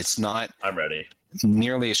diminished. this. It's not I'm ready.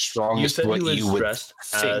 nearly as strong You as said what he was you would dressed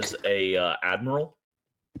think. as a admiral.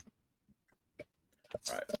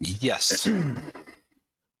 Yes.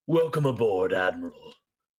 Welcome aboard, Admiral.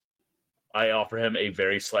 I offer him a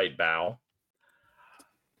very slight bow.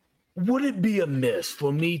 Would it be amiss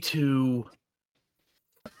for me to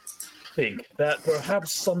think that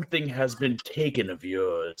perhaps something has been taken of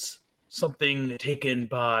yours? Something taken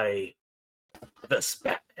by the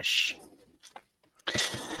Spanish?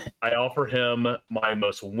 I offer him my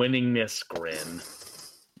most winningest grin.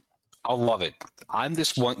 I'll love it. I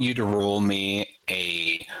just want you to roll me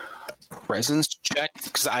a presence check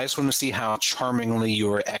because I just want to see how charmingly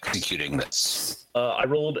you are executing this. I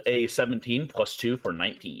rolled a 17 plus 2 for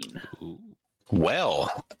 19.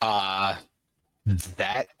 Well,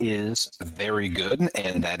 that is very good,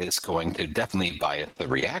 and that is going to definitely buy the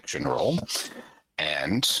reaction roll.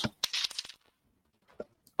 And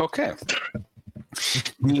okay.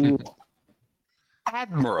 The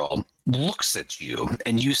Admiral looks at you,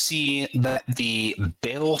 and you see that the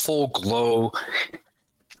baleful glow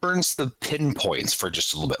turns the pinpoints for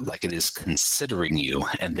just a little bit, like it is considering you,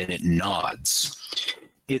 and then it nods.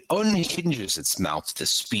 It unhinges its mouth to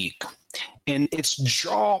speak, and its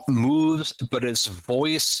jaw moves, but its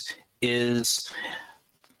voice is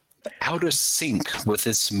out of sync with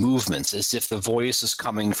its movements, as if the voice is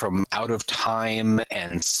coming from out of time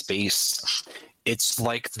and space. It's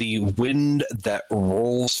like the wind that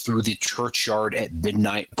rolls through the churchyard at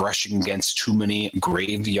midnight, brushing against too many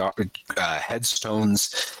graveyard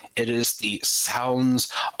headstones. It is the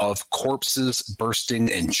sounds of corpses bursting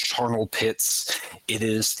in charnel pits. It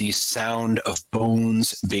is the sound of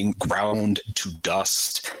bones being ground to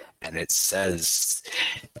dust. And it says,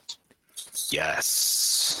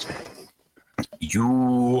 "Yes,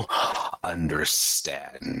 you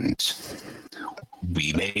understand.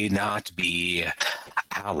 We may not be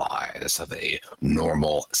allies of a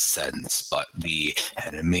normal sense, but the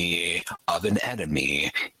enemy of an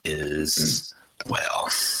enemy is, well,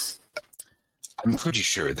 I'm pretty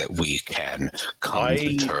sure that we can come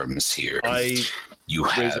to terms here. I You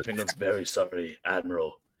raise a have finger. Very sorry,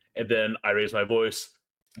 Admiral. And then I raise my voice.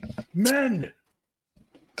 Men!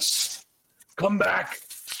 Come back!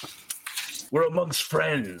 We're amongst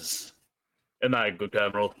friends. And I, good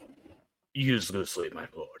Admiral, use loosely, my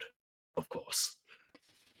lord. Of course.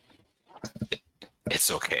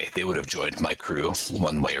 It's okay. They would have joined my crew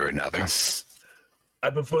one way or another. I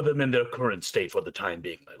prefer them in their current state for the time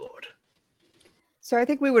being, my lord. So I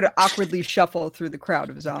think we would awkwardly shuffle through the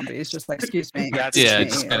crowd of zombies, just like, excuse me. That's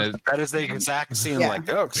excuse me. that is the exact scene. Yeah. Like,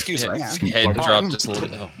 oh, excuse me. Yeah. Head drop just a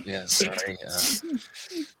little. Oh, yeah, sorry.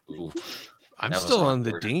 Ooh. I'm That was still on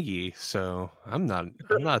the awkward. dinghy, so I'm not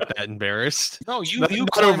that embarrassed. No, you Not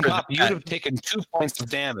climbed over up. You'd that. have taken 2 points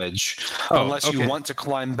of damage Oh, unless okay. you want to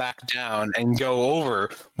climb back down and go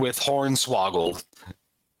over with Hornswoggle.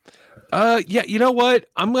 Yeah, you know what?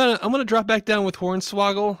 I'm gonna drop back down with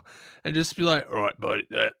Hornswoggle and just be like, all right, buddy,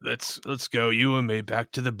 let's go, you and me,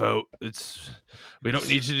 back to the boat. We don't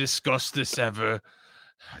need to discuss this ever.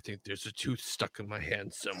 I think there's a tooth stuck in my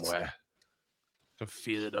hand somewhere. I can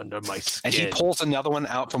feel it under my skin. And he pulls another one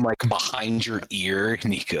out from like behind your ear,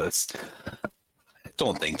 and he goes,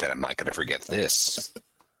 "Don't think that I'm not going to forget this."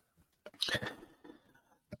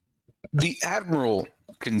 The Admiral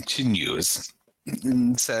continues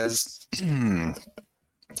and says,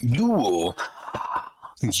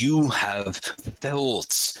 You have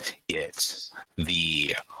felt it,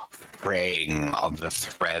 the fraying of the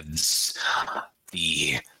threads,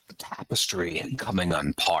 the tapestry coming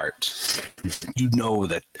apart. You know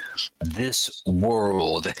that this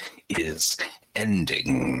world is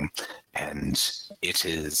ending, and it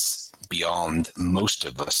is beyond most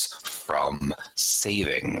of us from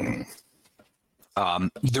saving.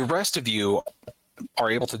 The rest of you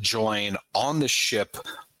are able to join on the ship,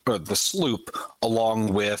 or the sloop,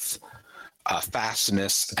 along with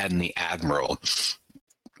Fascinus and the Admiral.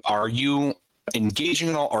 Are you engaging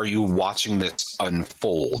at all? Or are you watching this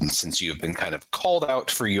unfold since you've been kind of called out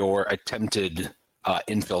for your attempted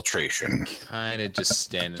infiltration? Kind of just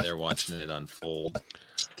standing there watching it unfold.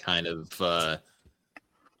 Kind of. Well,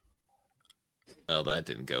 that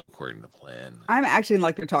didn't go according to plan. I'm acting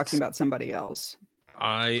like they're talking about somebody else.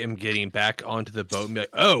 I am getting back onto the boat and be like,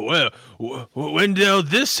 oh, well, when did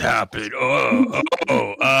this happen?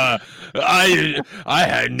 I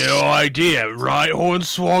had no idea, right,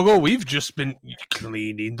 Hornswoggle? We've just been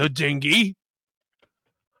cleaning the dinghy.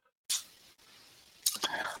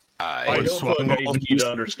 I don't feel like I need to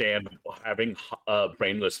understand having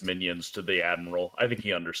brainless minions to the Admiral. I think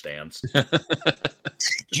he understands.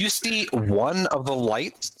 You see one of the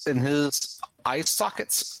lights in his eye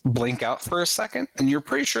sockets blink out for a second, and you're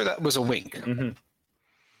pretty sure that was a wink. Mm-hmm.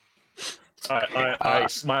 I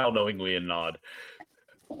smile knowingly and nod.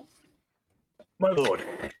 My lord,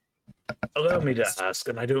 allow me to ask,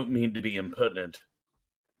 and I don't mean to be impertinent.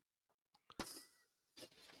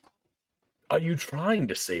 Are you trying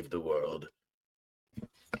to save the world?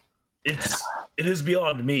 It is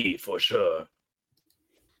beyond me, for sure.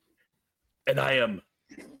 And I am...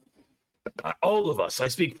 all of us, I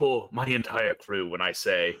speak for my entire crew when I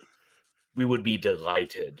say we would be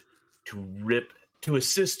delighted to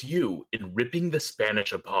assist you in ripping the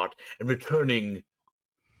Spanish apart and returning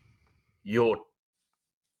your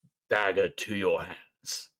dagger to your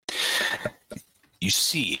hands. You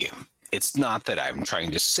see, it's not that I'm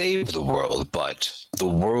trying to save the world, but the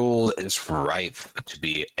world is ripe to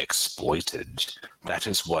be exploited. That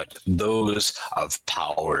is what those of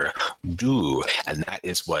power do, and that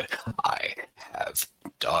is what I have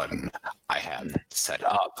done. I have set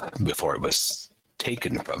up before it was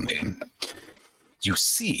taken from me. You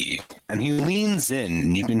see, and he leans in,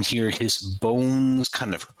 and you can hear his bones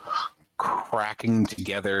kind of cracking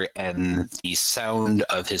together and the sound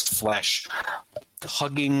of his flesh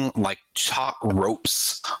tugging like taut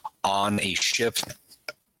ropes on a ship.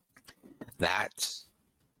 That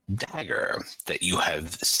dagger that you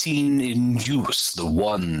have seen in use, the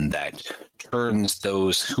one that turns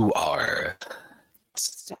those who are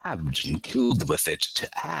stabbed and killed with it to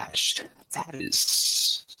ash, that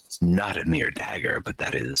is not a mere dagger, but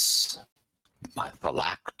that is my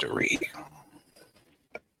phylactery.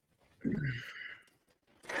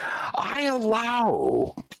 I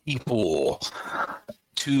allow people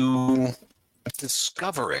to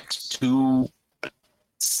discover it, to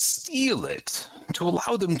steal it, to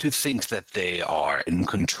allow them to think that they are in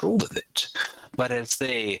control of it. But as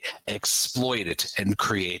they exploit it and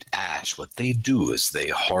create ash, what they do is they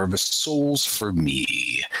harvest souls for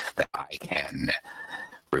me, that I can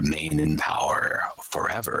remain in power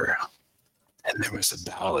forever. And there was a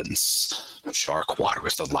balance. Sharkwater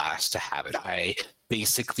was the last to have it. I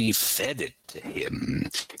basically fed it to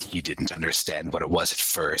him. He didn't understand what it was at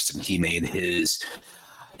first, and he made his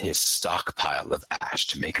his stockpile of ash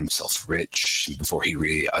to make himself rich before he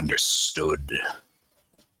really understood.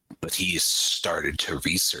 But he started to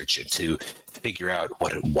research it to figure out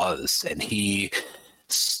what it was, and he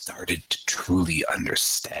started to truly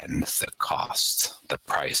understand the cost, the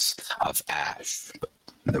price of ash.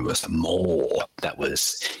 There was a mole that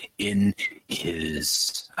was in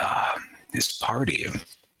his party,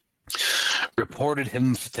 reported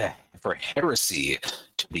him for heresy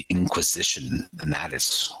to the Inquisition, and that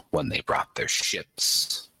is when they brought their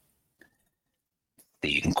ships.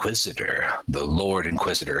 The Inquisitor, the Lord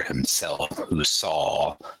Inquisitor himself, who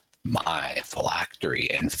saw my phylactery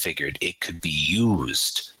and figured it could be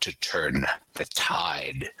used to turn the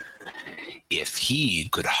tide if he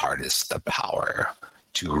could harness the power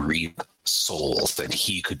to reap souls, that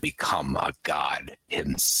he could become a god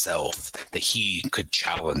himself, that he could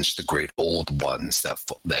challenge the great old ones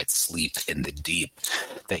that sleep in the deep,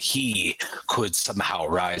 that he could somehow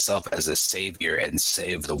rise up as a savior and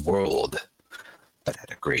save the world, but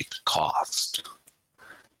at a great cost.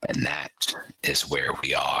 And that is where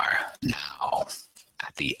we are now,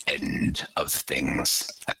 at the end of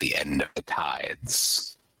things, at the end of the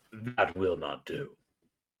tides. That will not do.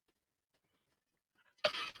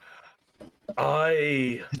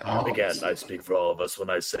 I speak for all of us when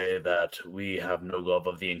I say that we have no love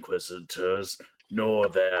of the Inquisitors, nor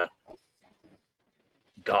their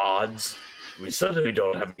gods. We certainly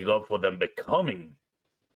don't have any love for them becoming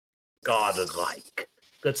god-like.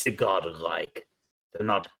 Let's say god-like. They're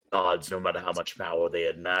not gods, no matter how much power they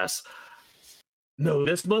amass. No,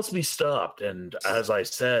 this must be stopped. And as I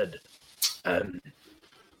said,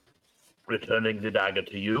 returning the dagger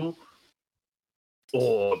to you,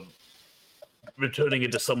 or returning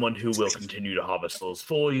it to someone who will continue to harvest souls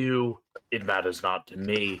for you, it matters not to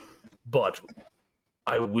me. But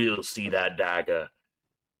I will see that dagger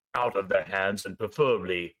out of their hands and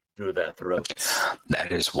preferably through their throats.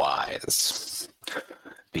 That is wise.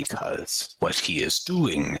 Because what he is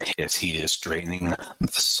doing is he is draining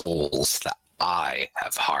the souls that I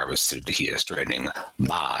have harvested. He is draining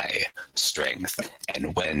my strength.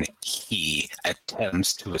 And when he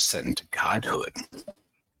attempts to ascend to godhood,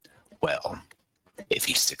 well, if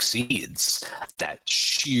he succeeds, that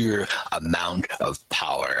sheer amount of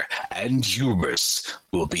power and hubris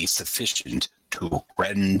will be sufficient to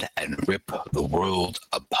rend and rip the world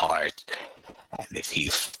apart. And if he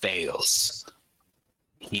fails,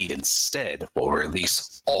 he instead will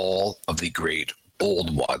release all of the great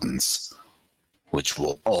old ones, which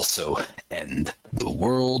will also end the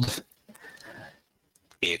world.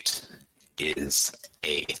 It is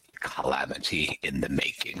a calamity in the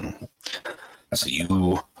making. So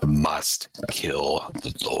you must kill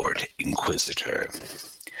the Lord Inquisitor.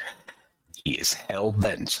 He is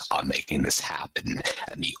hell-bent on making this happen,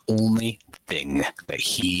 and the only thing that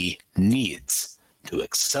he needs to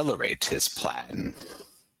accelerate his plan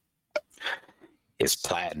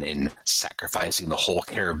in sacrificing the whole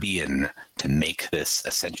Caribbean to make this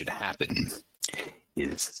ascension happen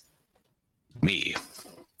is me.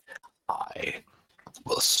 I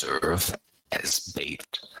will serve as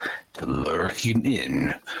bait to lure him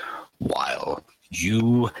in while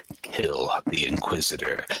you kill the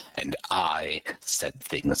Inquisitor and I set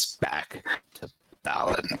things back to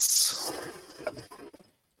balance.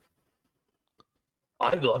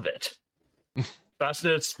 I love it.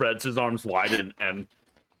 Basnet spreads his arms wide and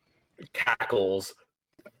cackles.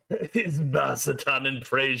 His Basseton and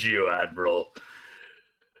praise you, Admiral.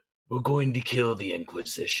 We're going to kill the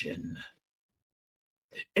Inquisition.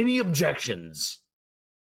 Any objections?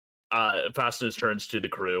 Fastness turns to the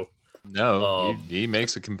crew. No, he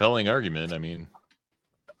makes a compelling argument. I mean,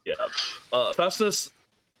 yeah. Fastness,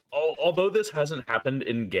 although this hasn't happened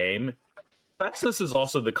in game, Fastness is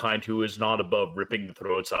also the kind who is not above ripping the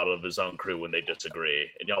throats out of his own crew when they disagree,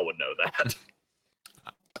 and y'all would know that.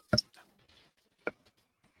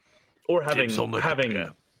 Or having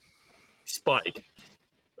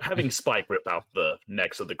Spike rip out the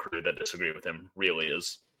necks of the crew that disagree with him really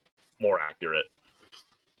is more accurate.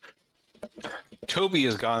 Toby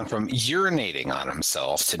has gone from urinating on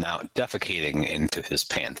himself to now defecating into his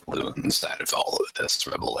pantaloons out of all of this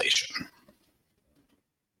revelation.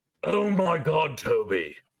 Oh my God,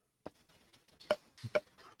 Toby.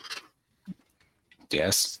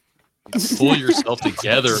 Yes? Pull yourself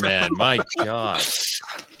together, man. My God.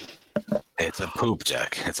 It's a poop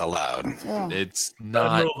deck. It's allowed. Yeah. It's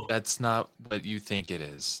not. That's not what you think it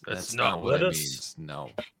is. That's not what it means.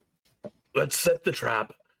 No. Let's set the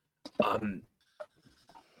trap.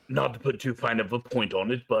 Not to put too fine of a point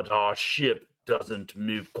on it, but our ship doesn't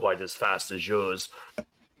move quite as fast as yours.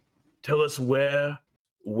 Tell us where,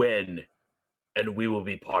 when, and we will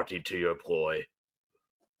be party to your ploy.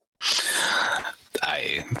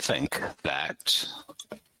 I think that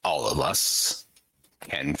all of us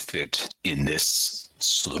can fit in this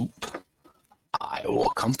sloop. I will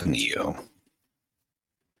accompany you.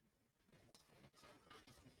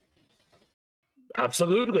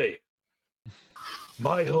 Absolutely.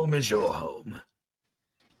 My home is your home.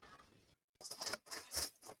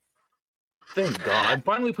 Thank God. I'm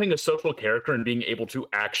finally playing a social character and being able to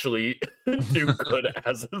actually do good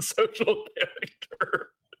as a social character.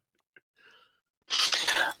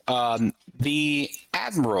 The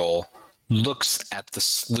Admiral looks at the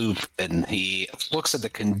sloop and he looks at the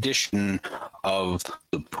condition of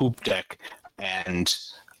the poop deck and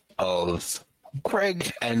of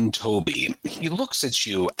Greg and Toby. He looks at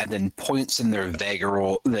you and then points in their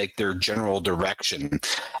their general direction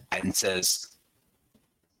and says,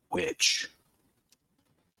 "Which?"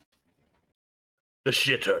 The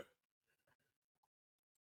shitter.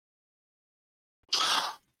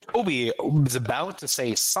 Toby was about to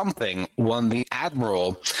say something when the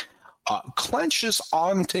Admiral clenches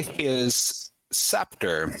onto his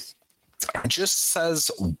scepter, just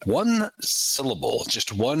says one syllable,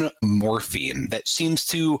 just one morphine that seems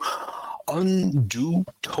to undo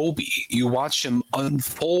Toby. You watch him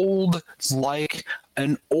unfold like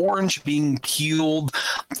an orange being peeled,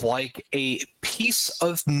 like a piece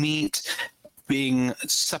of meat being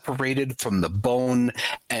separated from the bone,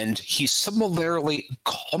 and he similarly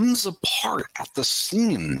comes apart at the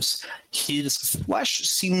seams. His flesh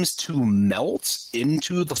seems to melt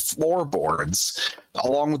into the floorboards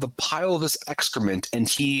along with a pile of his excrement, and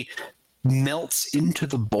he melts into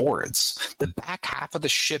the boards. The back half of the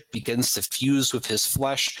ship begins to fuse with his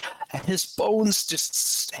flesh, and his bones just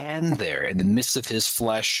stand there in the midst of his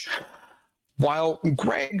flesh, while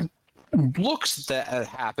Greg looks at that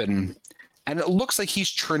happen. And it looks like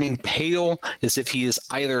he's turning pale, as if he is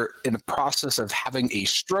either in the process of having a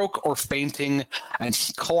stroke or fainting, and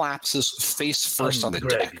he collapses face first on the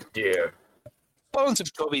deck. Dear. Bones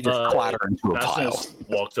of Toby just clatter into a pile.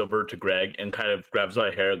 Walks over to Greg and kind of grabs my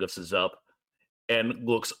hair, lifts his up, and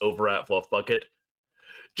looks over at Fluff Bucket.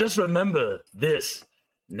 Just remember this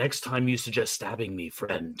next time you suggest stabbing me,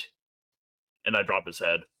 friend. And I drop his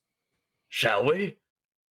head. Shall we?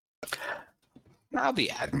 Now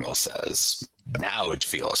the Admiral says, now it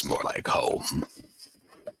feels more like home.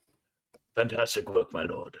 Fantastic work, my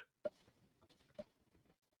lord.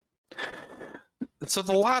 So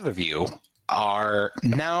the lot of you are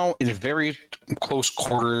now in very close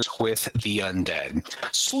quarters with the undead.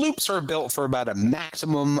 Sloops are built for about a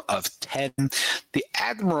maximum of 10. The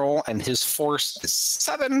Admiral and his force is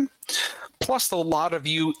 7. Plus, the lot of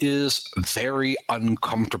you is very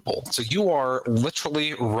uncomfortable. So you are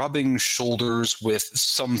literally rubbing shoulders with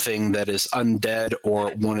something that is undead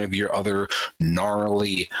or one of your other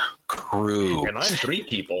gnarly crew. And I'm 3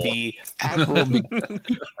 people. The Admiral...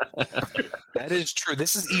 That is true.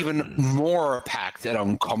 This is even more packed and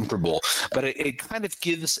uncomfortable, but it kind of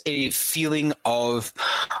gives a feeling of...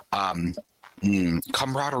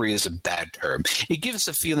 camaraderie is a bad term. It gives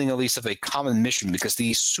a feeling, at least, of a common mission, because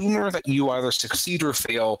the sooner that you either succeed or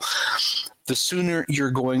fail, the sooner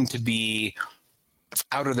you're going to be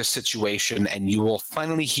out of the situation, and you will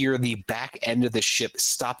finally hear the back end of the ship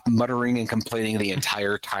stop muttering and complaining the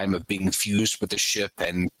entire time of being fused with the ship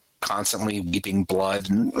and constantly weeping blood,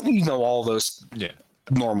 and all those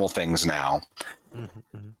normal things now.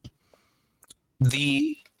 Mm-hmm.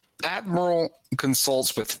 The Admiral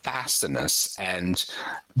consults with Fastinus, and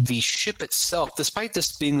the ship itself, despite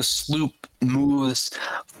this being a sloop, moves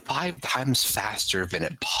 5 times faster than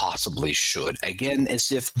it possibly should. Again,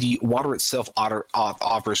 as if the water itself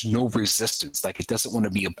offers no resistance, like it doesn't want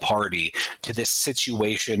to be a party to this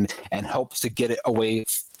situation and helps to get it away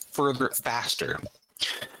further, faster.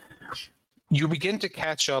 You begin to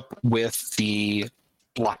catch up with the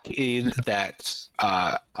blockade, that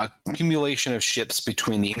accumulation of ships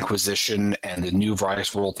between the Inquisition and the new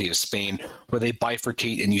Viceroyalty of Spain, where they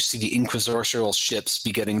bifurcate, and you see the inquisitorial ships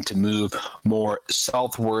beginning to move more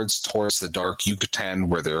southwards towards the Dark Yucatan,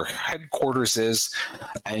 where their headquarters is,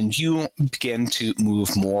 and you begin to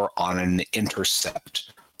move more on an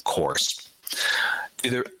intercept course.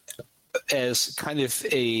 Either as kind of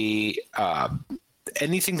a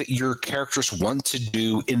anything that your characters want to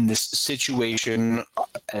do in this situation,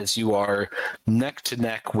 as you are neck to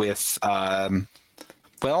neck with, the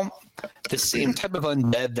same type of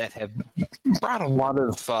undead that have brought a lot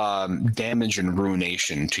of damage and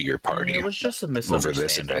ruination to your party. It was just a over misunderstanding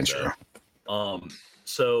this adventure.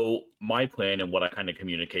 So my plan and what I kind of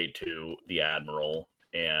communicate to the Admiral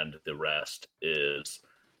and the rest is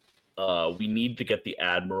we need to get the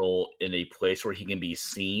Admiral in a place where he can be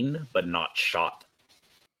seen but not shot.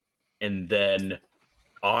 And then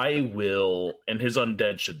I will, and his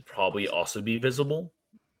undead should probably also be visible,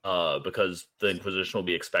 because the Inquisition will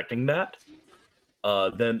be expecting that.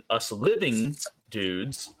 Then us living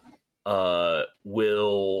dudes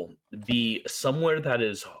will be somewhere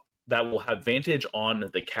that will have vantage on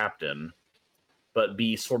the captain, but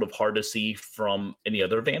be sort of hard to see from any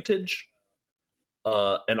other vantage.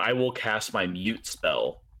 And I will cast my mute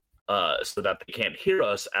spell so that they can't hear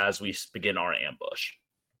us as we begin our ambush.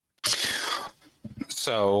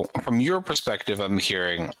 So, from your perspective, I'm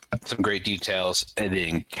hearing some great details, and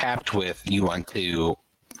then capped with you want to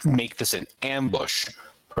make this an ambush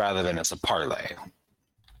rather than as a parlay.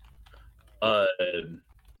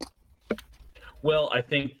 Well, I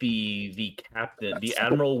think the captain, the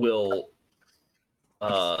Admiral, will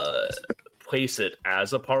place it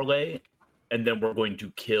as a parlay, and then we're going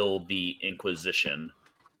to kill the Inquisition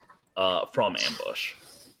from ambush.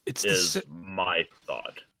 Is my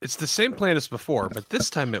thought. It's the same plan as before, but this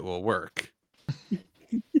time it will work.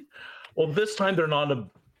 Well, this time they're not a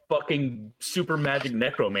fucking super magic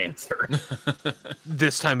necromancer.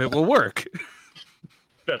 This time it will work.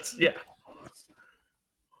 That's, yeah.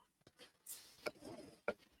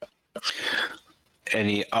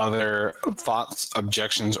 Any other thoughts,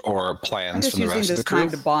 objections, or I'm plans just from the using rest of this the crew? time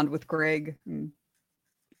to bond with Greg.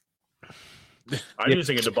 I'm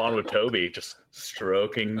using it to bond with Toby, just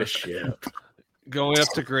stroking the ship. Going up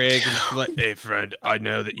to Greg and just like, hey, friend, I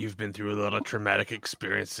know that you've been through a lot of traumatic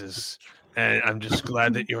experiences, and I'm just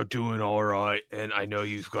glad that you're doing all right. And I know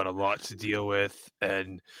you've got a lot to deal with,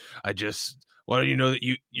 and I just want you to know that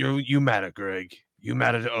you matter, Greg. You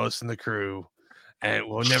matter to us and the crew, and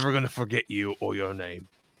we're never going to forget you or your name,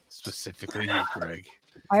 specifically you, Greg.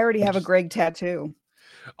 I already have a Greg tattoo.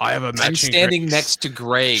 I have a matching. I'm standing Greg. next to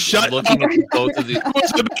Greg, Shut looking up. at both of the. I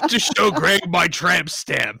was about to show Greg my tramp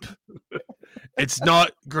stamp. It's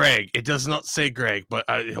not Greg. It does not say Greg, but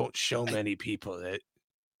I don't show many people it.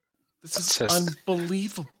 This is It says-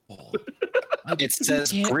 unbelievable. It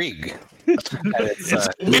says can't- Grig. And it's,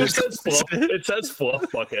 It says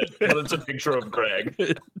fluff bucket, but it's a picture of Greg.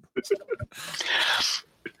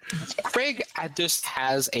 Greg just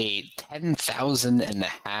has a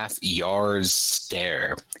 10,000.5 yards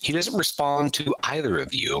stare. He doesn't respond to either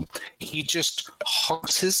of you. He just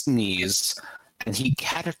hugs his knees and he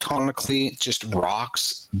catatonically just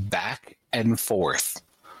rocks back and forth.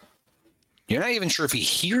 You're not even sure if he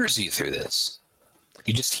hears you through this.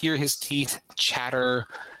 You just hear his teeth chatter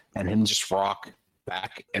and him just rock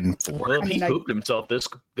back and forth. Well, if he I mean, pooped himself, this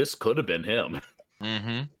could have been him.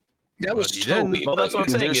 Mm-hmm. That was But he didn't. Toby. Well, that's what I'm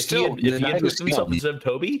saying. There's If he had neither pooped himself one. instead of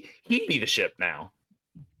Toby, he'd be the ship now.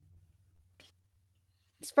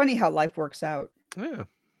 It's funny how life works out. Yeah.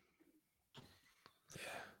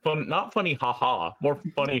 Fun, not funny, haha. More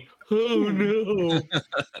funny, oh no.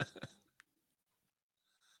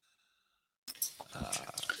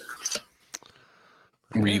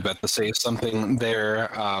 Were you about to say something there?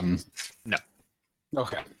 No.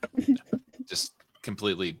 Okay. Just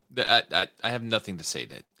completely. I have nothing to say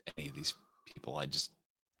to any of these people. I just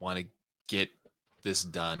want to get this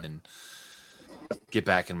done and get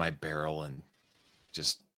back in my barrel and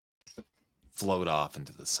just float off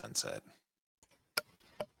into the sunset.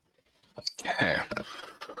 Okay.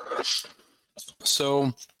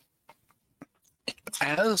 So,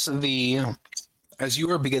 as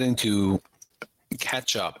you are beginning to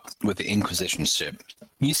catch up with the Inquisition ship,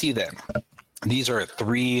 you see that these are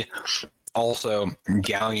 3 also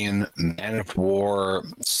galleon man of war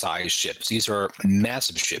size ships. These are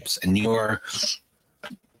massive ships, and you are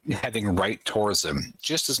heading right towards them,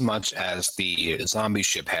 just as much as the zombie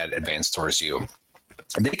ship had advanced towards you.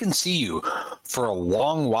 They can see you for a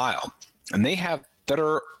long while, and they have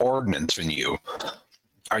better ordnance than you.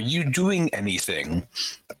 Are you doing anything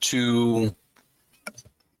to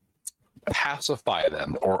pacify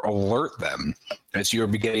them or alert them as you're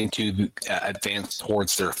beginning to advance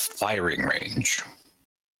towards their firing range?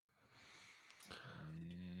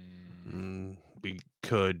 We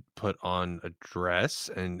could put on a dress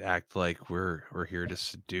and act like we're here to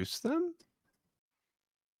seduce them.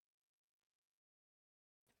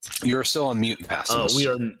 You're still on mute, Passimus. We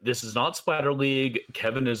are. This is not Splatter League.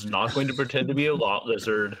 Kevin is not going to pretend to be a lot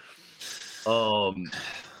lizard. No.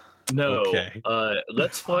 Okay.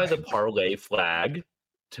 Let's fly the parlay flag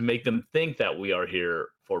to make them think that we are here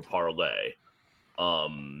for parlay.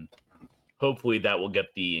 Hopefully that will get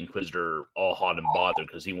the Inquisitor all hot and bothered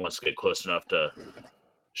because he wants to get close enough to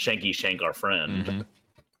shanky shank our friend.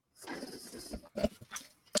 Mm-hmm.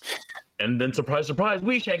 And then surprise, surprise,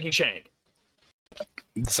 we shanky shank.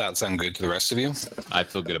 Does that sound good to the rest of you? I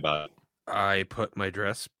feel good about it. I put my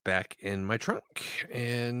dress back in my trunk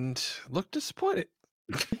and look disappointed.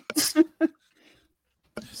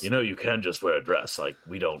 You can just wear a dress. Like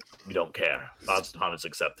we don't care. Tom is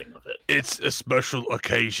accepting of it. It's a special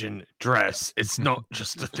occasion dress. It's not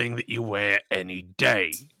just a thing that you wear any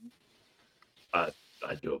day. I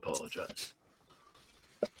do apologize.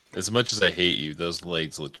 As much as I hate you, those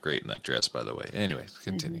legs looked great in that dress, by the way. Anyways,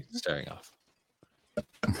 continue starting off.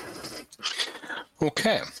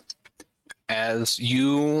 Okay. As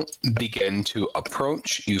you begin to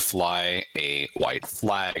approach, you fly a white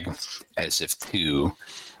flag as if to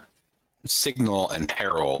signal and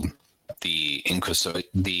herald the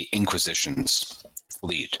Inquisition's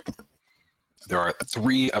fleet. There are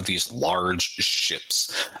 3 of these large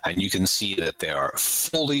ships, and you can see that they are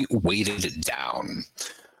fully weighted down.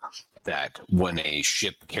 That when a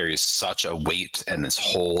ship carries such a weight and its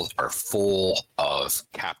holds are full of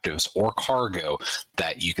captives or cargo,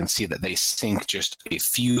 that you can see that they sink just a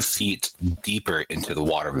few feet deeper into the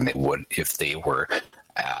water than they would if they were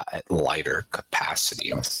at lighter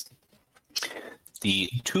capacity. The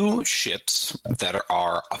 2 ships that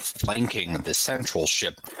are flanking the central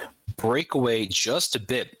ship break away just a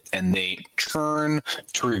bit, and they turn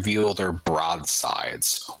to reveal their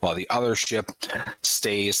broadsides, while the other ship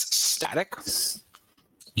stays static.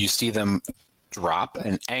 You see them drop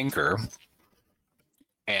an anchor,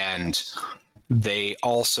 and they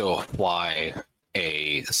also fly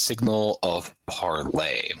a signal of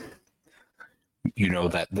parley. You know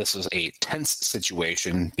that this is a tense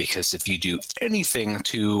situation, because if you do anything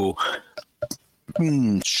to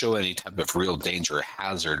show any type of real danger or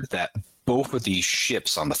hazard, that both of these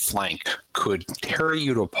ships on the flank could tear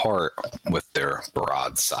you apart with their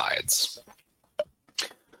broadsides.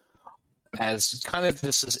 As kind of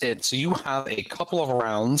this is it, so you have a couple of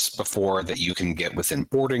rounds before that you can get within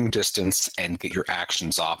boarding distance and get your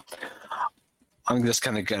actions off. I'm just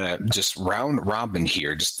kind of going to just round robin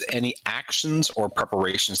here. Just any actions or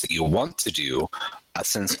preparations that you want to do,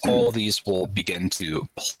 since all these will begin to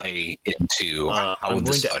play into how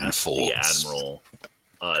this unfolds. The Admiral,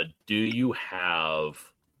 do you have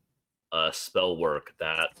a spell work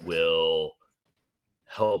that will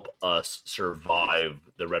help us survive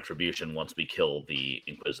the retribution once we kill the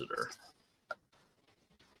Inquisitor?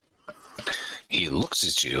 He looks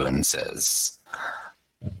at you and says,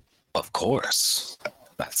 "Of course.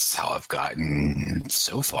 That's how I've gotten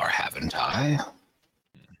so far, haven't I?"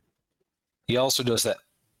 He also does that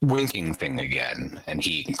winking thing again, and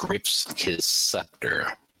he grips his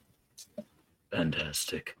scepter.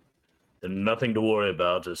 Fantastic. Then nothing to worry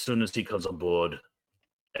about. As soon as he comes on board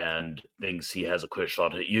and thinks he has a quick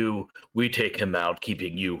shot at you, we take him out,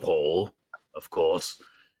 keeping you whole, of course.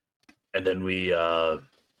 And then we,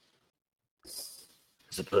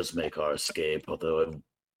 suppose make our escape, although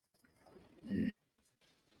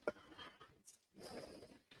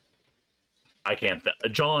I can't.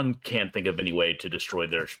 John can't think of any way to destroy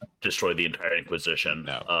the entire Inquisition.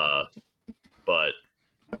 No.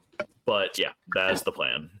 But yeah, that's the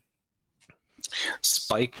plan.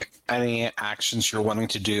 Spike, any actions you're wanting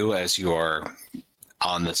to do as you're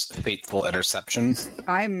on this fateful interception?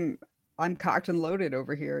 I'm cocked and loaded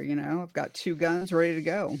over here. I've got 2 guns ready to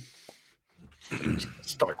go.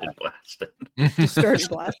 Started blasting. Started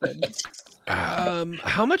blasting.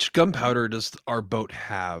 How much gunpowder does our boat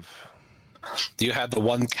have? Do you have the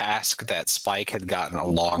one cask that Spike had gotten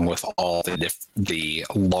along with all the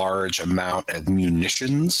large amount of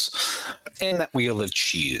munitions and that wheel of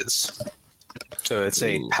cheese? So it's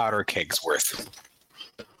a powder keg's worth.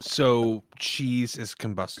 So cheese is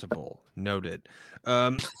combustible. Noted.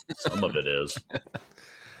 Some of it is.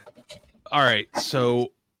 All right.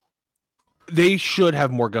 So they should have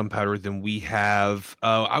more gunpowder than we have.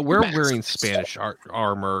 We're wearing Spanish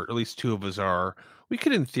armor. At least 2 of us are. We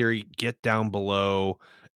could, in theory, get down below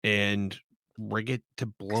and rig it to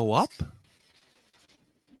blow up.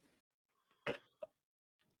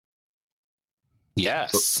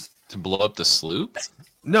 Yes. To blow up the sloop?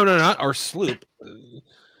 No, not our sloop.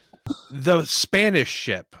 The Spanish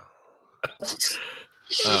ship. What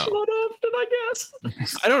up, did I guess?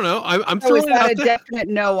 I don't know. I'm So is throwing it that out a there. definite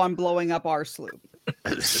no on blowing up our sloop?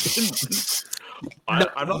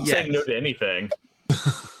 I'm not saying no to anything.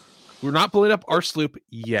 We're not blowing up our sloop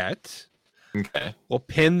yet. Okay. We'll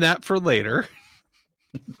pin that for later.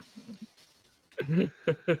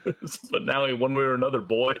 But now, one way or another,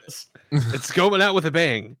 boys. It's going out with a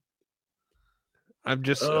bang. I'm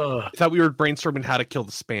just I thought we were brainstorming how to kill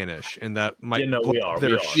the Spanish, and that might we are. their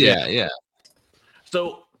We are. ship. Yeah.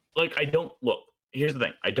 So, I don't look. Here's the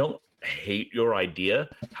thing. I don't hate your idea.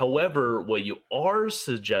 However, what you are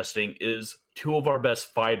suggesting is 2 of our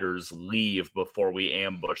best fighters leave before we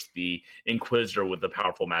ambush the Inquisitor with the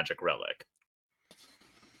powerful magic relic.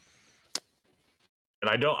 And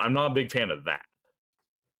I'm not a big fan of that.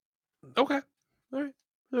 Okay. All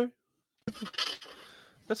right.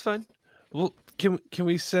 That's fine. Well, can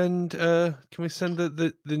we send the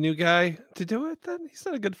new guy to do it then? He's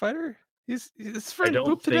not a good fighter. His friend I don't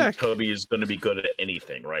pooped the think deck. Toby is going to be good at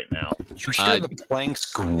anything right now. You hear the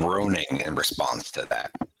planks groaning in response to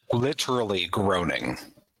that. Literally groaning.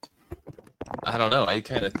 I don't know. I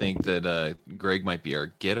kind of think that Greg might be our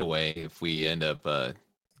getaway if we end up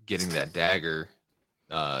getting that dagger.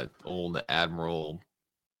 Old Admiral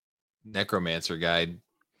Necromancer guy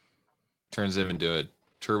turns him into a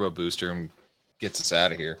turbo booster and gets us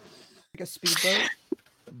out of here. Like a speedboat?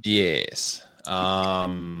 Yes.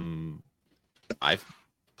 I'm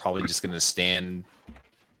probably just gonna stand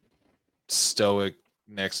stoic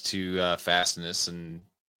next to Fastness and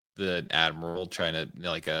the Admiral, trying to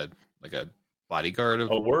like a bodyguard of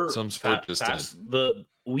some sort. The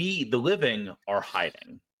living are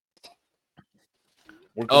hiding.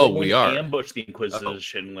 We are ambush the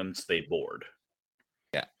Inquisition once they board.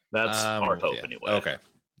 Yeah, that's our hope anyway. Okay,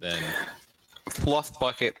 then Fluff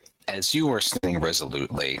Bucket, as you are standing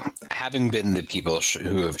resolutely, having been the people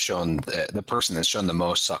who have shown the person that's shown the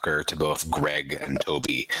most succor to both Greg and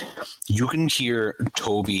Toby, you can hear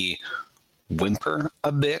Toby whimper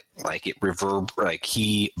a bit, like he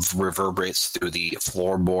reverberates through the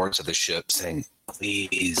floorboards of the ship, saying,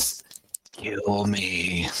 "Please kill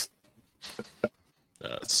me."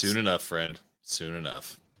 Soon enough, friend. Soon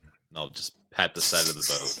enough. And I'll just pat the side of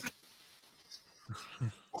the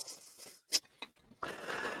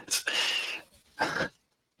boat.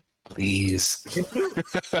 Please.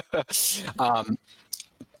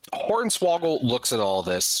 Hornswoggle looks at all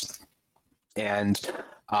this, and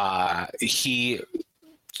he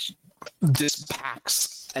just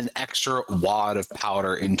packs an extra wad of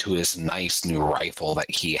powder into his nice new rifle that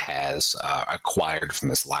he has acquired from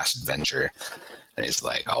his last adventure. And he's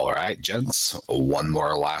like, "All right, gents, one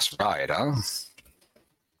more last ride, huh?"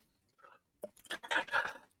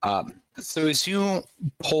 So as you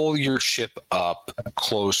pull your ship up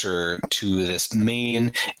closer to this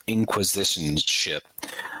main Inquisition ship,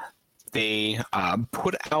 they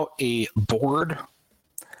put out a board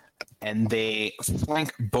and they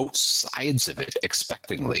flank both sides of it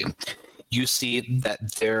expectantly. You see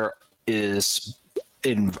that there is,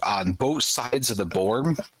 on both sides of the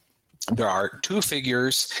board, there are 2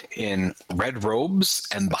 figures in red robes,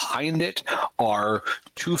 and behind it are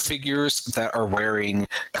 2 figures that are wearing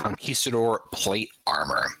conquistador plate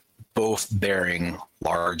armor, both bearing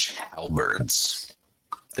large halberds.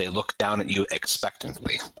 They look down at you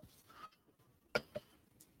expectantly.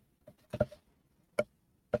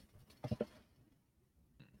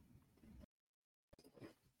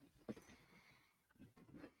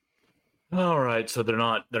 All right, so they're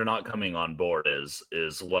not coming on board is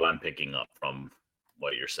what I'm picking up from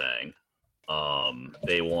what you're saying.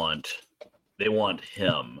 They want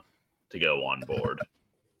him to go on board.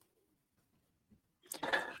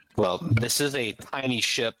 Well, this is a tiny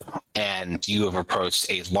ship, and you have approached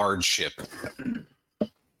a large ship.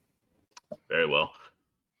 Very well.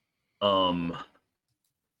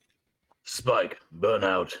 Spike,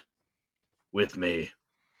 Burnout, with me.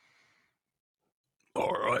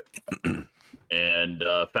 All right. And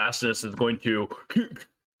Fastness is going to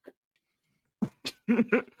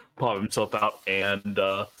pop himself out and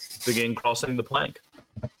begin crossing the plank.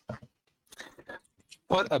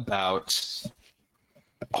 What about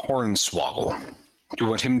Hornswoggle? Do you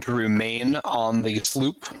want him to remain on the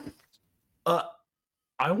sloop?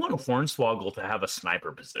 I want Hornswoggle to have a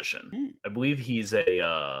sniper position. I believe he's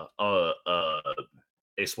a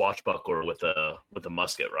swashbuckler with a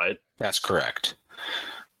musket, right? That's correct.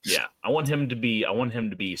 Yeah, I want him to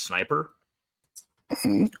be sniper.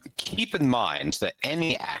 Keep in mind that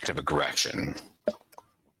any act of aggression,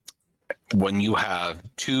 when you have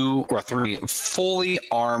 2 or 3 fully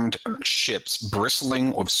armed ships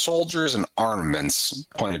bristling with soldiers and armaments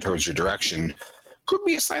pointed towards your direction, could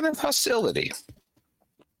be a sign of hostility.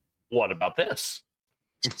 What about this?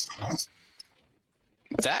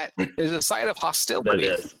 That is a sign of hostility.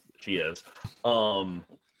 That is. She is.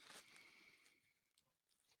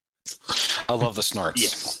 I love the snorts.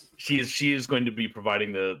 Yes. She is going to be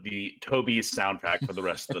providing the Toby's soundtrack for the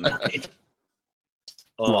rest of the night.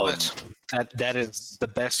 Love it. That is the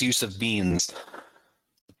best use of beans.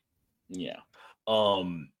 Yeah.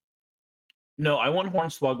 No, I want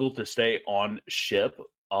Hornswoggle to stay on ship.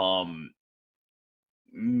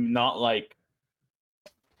 Not like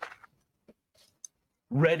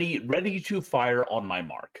ready to fire on my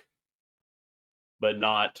mark, but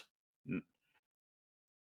not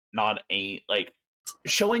like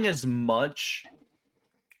showing as much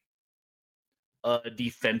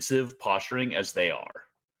defensive posturing as they are.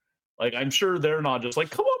 Like, I'm sure they're not just like,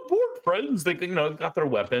 come on board, friends. They, got their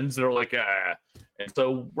weapons. They're like, ah. And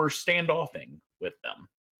so we're standoffing with them.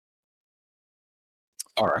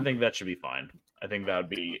 All right. I think that should be fine. I think that would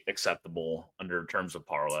be acceptable under terms of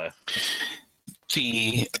parley.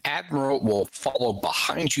 The Admiral will follow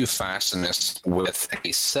behind you, Facinus, with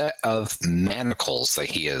a set of manacles that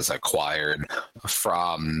he has acquired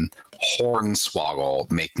from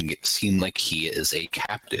Hornswoggle, making it seem like he is a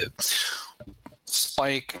captive.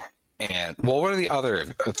 Spike and, well, what are the other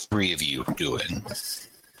three of you doing?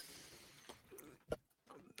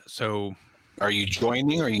 So, are you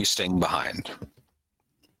joining or are you staying behind?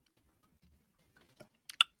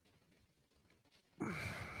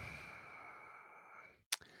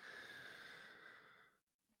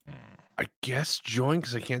 I guess join,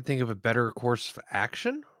 because I can't think of a better course of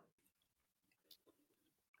action.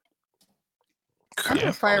 I'm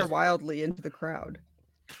gonna fire wildly into the crowd.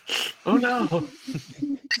 Oh no!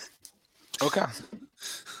 Okay.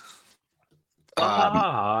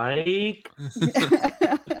 All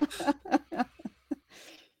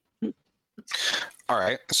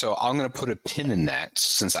right, so I'm going to put a pin in that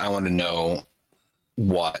since I want to know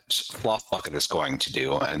what Fluff Bucket is going to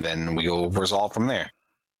do, and then we'll resolve from there.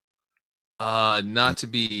 Not to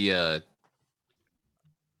be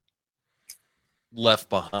left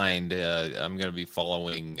behind, I'm going to be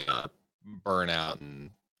following Burnout and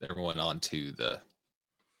everyone onto the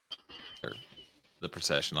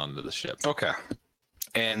procession onto the ship. Okay.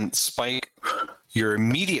 And Spike, your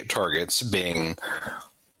immediate targets being,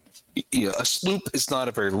 a sloop is not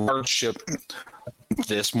a very large ship.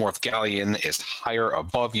 This Morph Galleon is higher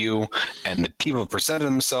above you, and the people who presented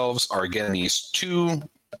themselves are again these two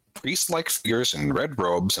priest-like figures in red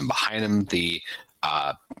robes, and behind them the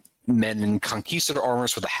men in conquistador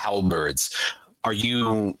armors with the halberds. Are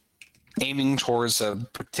you aiming towards a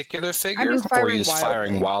particular figure, or are you just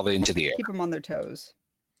firing wildly into the air? Keep them on their toes.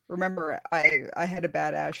 Remember, I had a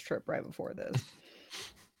bad ash trip right before this.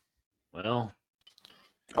 Well,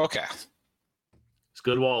 okay. It's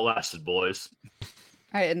good while it lasted, boys.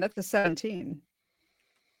 All right, and that's a 17.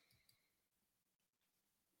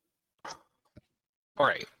 All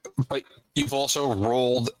right, but you've also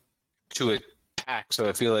rolled to attack, so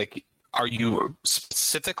I feel like, are you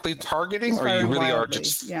specifically targeting, or you really are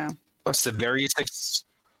just what's the various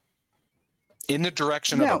in the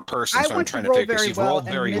direction of a person? So I'm trying to figure. You've rolled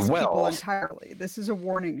very well entirely. This is a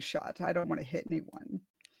warning shot. I don't want to hit anyone.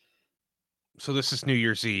 So this is New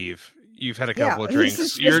Year's Eve. You've had a couple of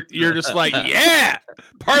drinks. You're just like, yeah,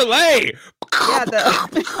 parlay. Yeah,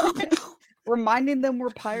 reminding them we're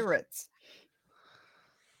pirates.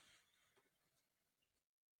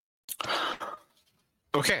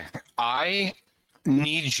 Okay, I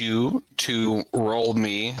need you to roll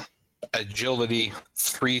me agility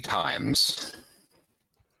 3 times.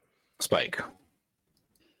 Spike.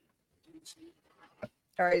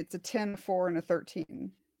 All right, it's a 10, 4, and a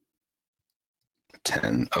 13.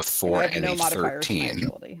 10, a 4, and a 13.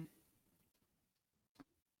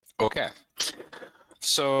 Okay.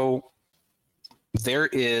 So there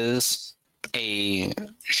is a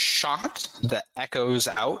shot that echoes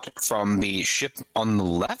out from the ship on the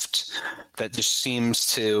left that just seems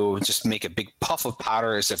to just make a big puff of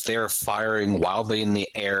powder as if they're firing wildly in the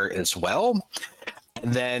air as well.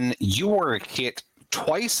 And then you were hit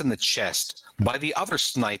twice in the chest by the other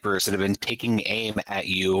snipers that have been taking aim at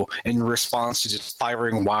you in response to just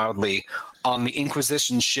firing wildly on the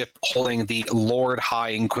Inquisition ship holding the Lord High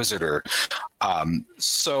Inquisitor. And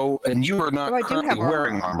you are not currently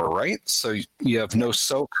wearing armor, right? So you have no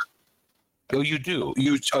soak. Oh, you do.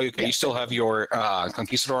 You still have your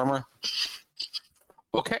Conquistador armor?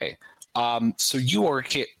 Okay. So you are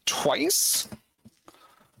hit twice.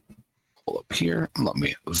 Pull up here. Let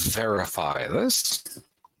me verify this.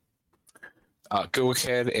 Go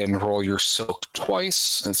ahead and roll your soak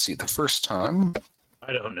twice. Let's see, the first time.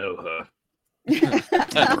 I don't know her.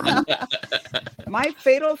 My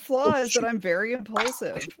fatal flaw is that I'm very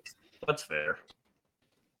impulsive. That's fair.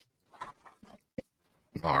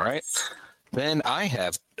 All right. Then I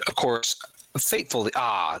have, of course, fatefully,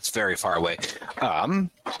 it's very far away.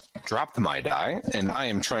 Dropped my die, and I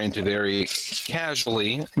am trying to very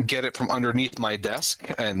casually get it from underneath my desk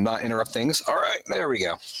and not interrupt things. All right, there we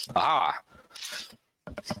go.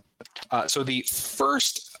 So the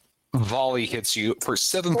first volley hits you for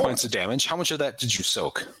 7 points of damage. How much of that did you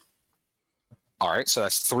soak? All right, so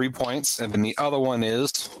that's 3 points. And then the other one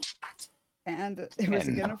is And it was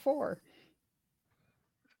again a 4.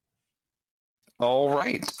 All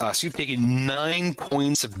right. So you've taken 9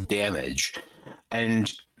 points of damage,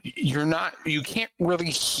 and you can't really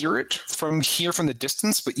hear it from the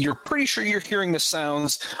distance, but you're pretty sure you're hearing the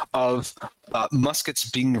sounds of muskets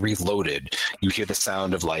being reloaded. You hear the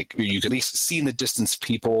sound of, like, you can at least see in the distance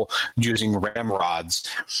people using ramrods.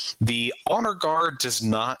 The honor guard does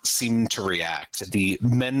not seem to react. The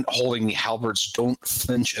men holding the halberds don't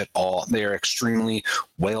flinch at all. They are extremely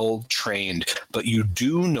well trained, but you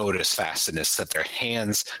do notice, Fastinus, that their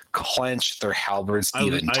hands clench their halberds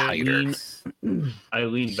even tighter. I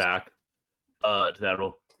lean back to that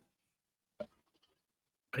role.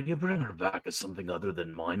 Can you bring her back as something other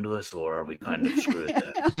than mindless, or are we kind of screwed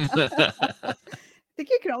there? I think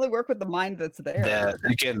you can only work with the mind that's there.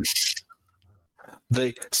 Again,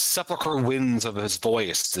 the sepulchral winds of his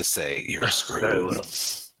voice to say you're screwed.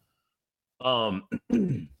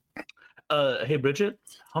 Hey Bridget,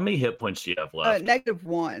 how many hit points do you have left?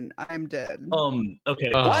 -1. I'm dead. Okay.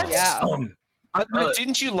 What? Yeah.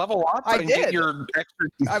 Didn't you level up? I and did. Get your extra...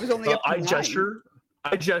 I was only up to 9.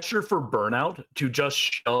 I gesture for burnout to just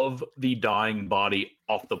shove the dying body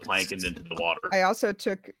off the plank and into the water. I also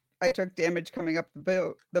took damage coming up the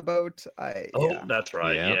boat. That's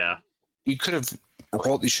right. Yeah. You could have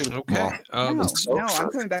rolled. You should have. Okay. No, I'm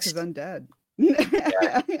coming back as undead.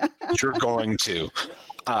 You're going to.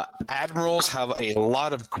 Admirals have a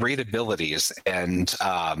lot of great abilities, and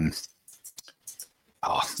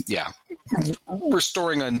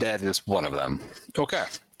restoring undead is one of them. Okay.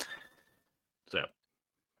 So,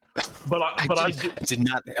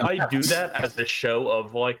 I do that as a show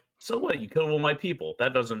of, like, so what? You killed all my people.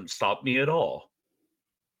 That doesn't stop me at all.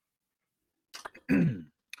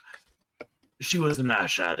 She was an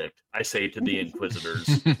ash addict, I say to the Inquisitors.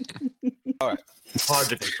 All right. Hard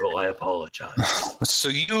to control. I apologize. So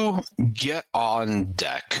you get on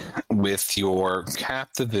deck with your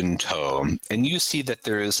captive in tow, and you see that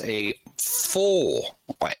there is a full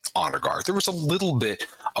honor guard. There was a little bit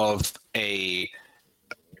of a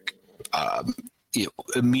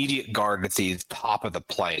immediate guard at the top of the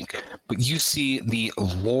plank, but you see the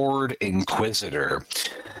Lord Inquisitor.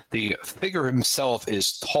 The figure himself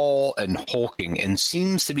is tall and hulking and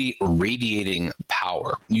seems to be radiating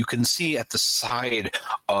power. You can see at the side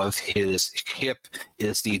of his hip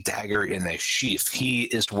is the dagger in a sheath. He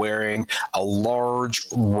is wearing a large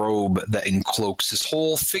robe that encloaks his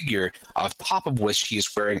whole figure, on top of which he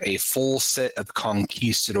is wearing a full set of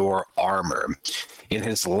conquistador armor. In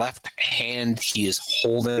his left hand, he is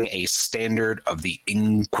holding a standard of the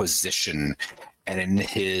Inquisition, and in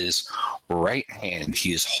his right hand,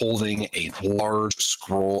 he is holding a large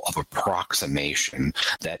scroll of a proclamation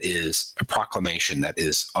that is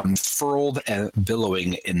unfurled and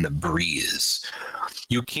billowing in the breeze.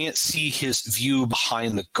 You can't see his view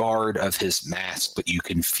behind the guard of his mask, but you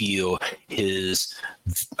can feel his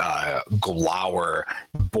glower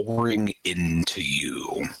boring into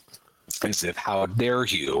you, as if, how dare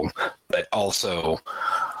you, but also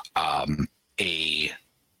a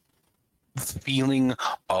feeling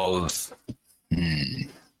of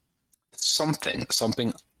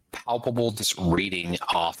something palpable just radiating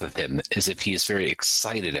off of him, as if he is very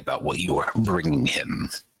excited about what you are bringing him.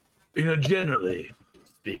 Generally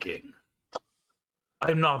speaking,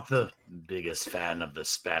 I'm not the biggest fan of the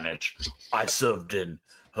Spanish. I served in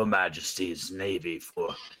Her Majesty's Navy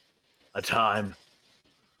for a time,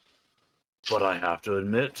 but I have to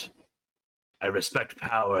admit, I respect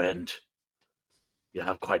power, and you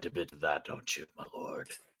have quite a bit of that, don't you, my lord?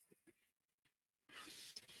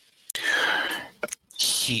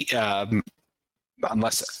 He,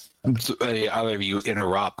 unless either of you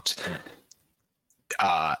interrupt,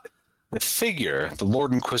 the figure, the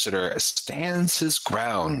Lord Inquisitor, stands his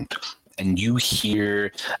ground, and you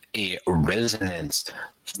hear a resonant,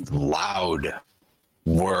 loud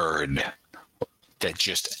word that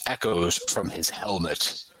just echoes from his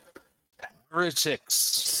helmet.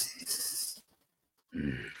 Heretics.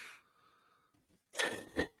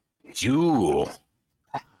 You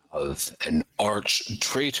have an arch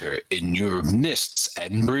traitor in your midst,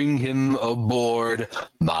 and bring him aboard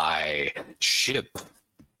my ship.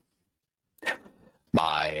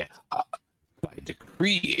 By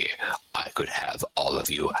decree, I could have all of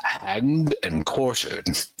you hanged and quartered.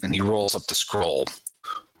 And he rolls up the scroll.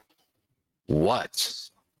 What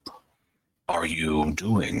are you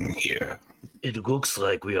doing here? It looks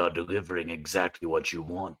like we are delivering exactly what you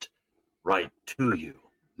want, right to you,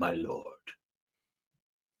 my lord.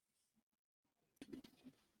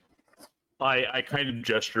 I kind of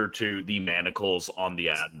gesture to the manacles on the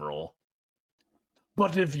Admiral.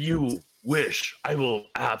 But if you wish, I will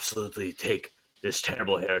absolutely take this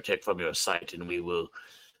terrible heretic from your sight, and we will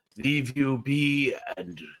leave you be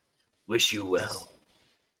and wish you well.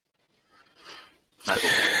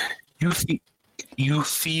 You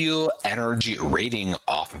feel energy radiating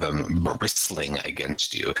off of him, bristling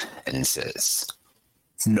against you, and says,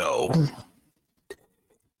 "No,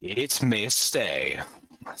 it may stay.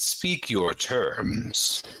 Speak your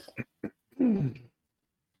terms."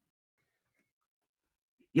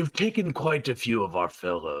 You've taken quite a few of our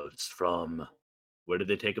fellows from... Where did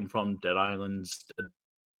they take them from? Dead Islands?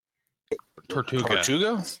 Tortuga.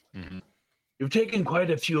 Tortuga? Mm-hmm. You've taken quite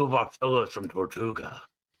a few of our fellows from Tortuga.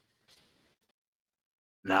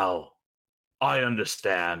 Now, I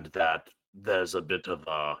understand that there's a bit of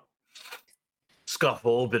a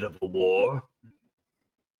scuffle, a bit of a war.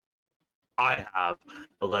 I have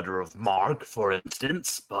a letter of marque, for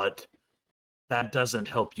instance, but that doesn't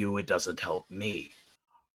help you, it doesn't help me.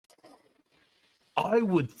 I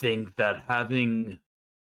would think that having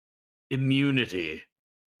immunity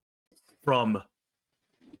from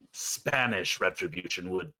Spanish retribution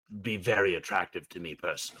would be very attractive to me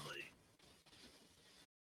personally.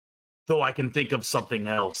 Though I can think of something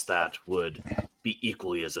else that would be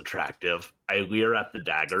equally as attractive. I leer at the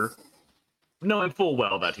dagger, knowing full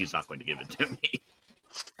well that he's not going to give it to me.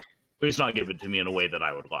 But he's not giving it to me in a way that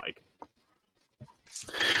I would like.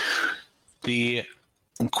 The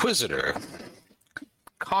Inquisitor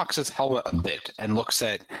cocks his helmet a bit and looks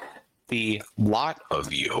at the lot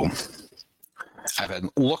of you, and then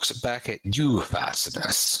looks back at you,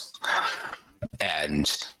 Fascinus,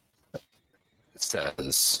 and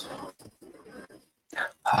says,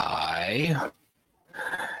 "I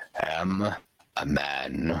am a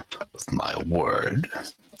man of my word.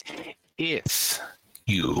 If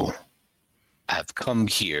you have come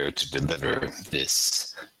here to deliver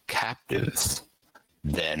this captive,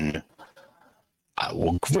 then I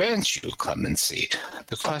will grant you clemency.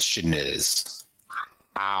 The question is,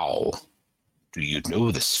 how do you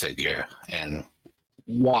know this figure, and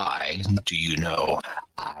why do you know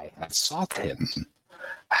I have sought him?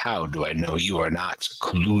 How do I know you are not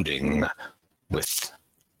colluding with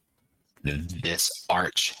this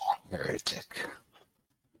arch heretic?"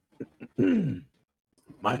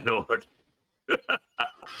 My lord.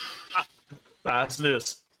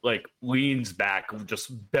 Fascinus leans back,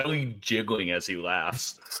 just belly jiggling as he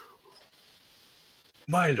laughs.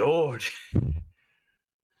 My lord,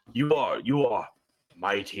 you are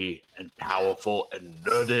mighty and powerful and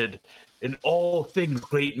learned in all things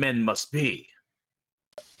great men must be.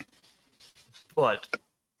 But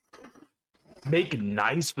make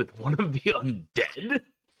nice with one of the undead?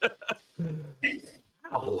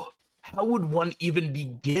 How would one even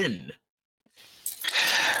begin?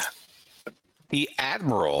 The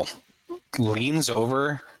Admiral leans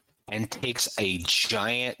over and takes a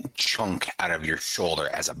giant chunk out of your shoulder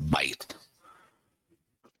as a bite.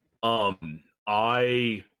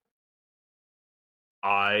 I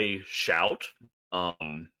shout.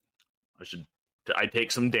 I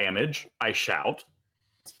take some damage. I shout.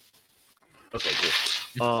 Okay,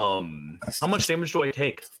 cool. How much damage do I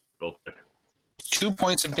take? Real quick. 2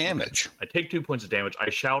 points of damage. I take 2 points of damage. I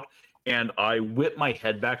shout, and I whip my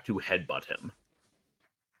head back to headbutt him.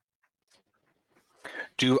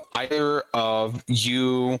 Do either of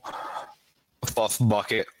you, Fluff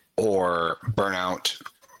Bucket or Burnout,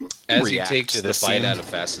 As he react takes to the this bite scene? out of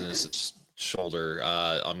Fascinus' shoulder,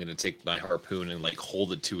 I'm gonna take my harpoon and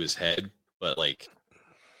hold it to his head. But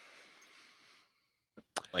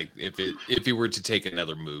if he were to take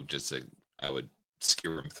another move, I would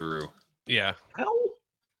skewer him through. Yeah.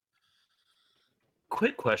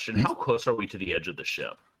 Quick question: how close are we to the edge of the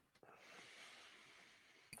ship?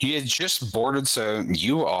 You had just boarded, so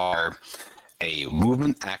you are a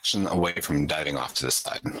movement action away from diving off to the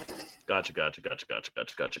side. Gotcha.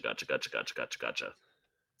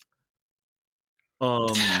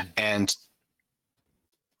 And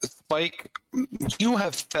Spike, you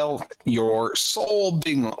have felt your soul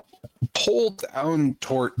being pulled down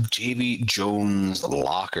toward Davy Jones'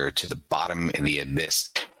 locker to the bottom of the abyss,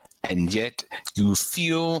 and yet you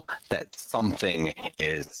feel that something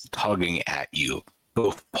is tugging at you,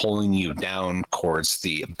 both pulling you down towards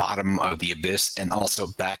the bottom of the abyss and also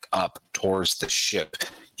back up towards the ship.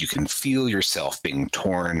 You can feel yourself being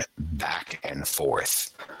torn back and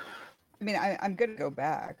forth. I mean, I'm going to go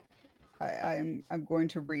back. I'm going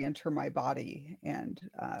to re-enter my body and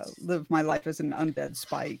live my life as an undead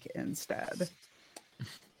Spike instead.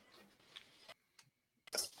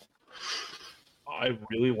 I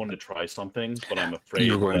really want to try something, but I'm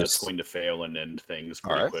afraid that it's going to fail and end things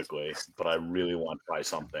pretty quickly. But I really want to try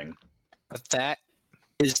something. But that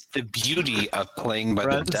is the beauty of playing by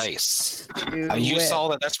the dice. You saw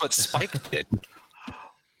that that's what Spike did.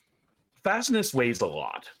 Fastness weighs a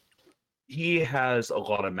lot. He has a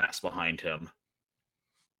lot of mass behind him.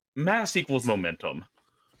 Mass equals momentum.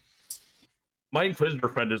 My Inquisitor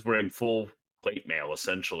friend is wearing full plate mail,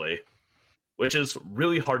 essentially, which is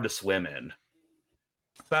really hard to swim in.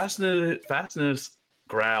 Fastness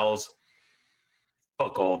growls,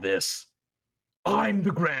 "Fuck all this. I'm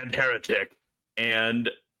the Grand Heretic, and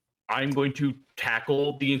I'm going to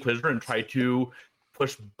tackle the Inquisitor and try to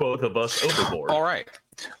push both of us overboard." All right.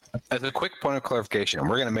 As a quick point of clarification,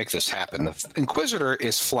 we're going to make this happen. The Inquisitor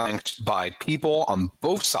is flanked by people on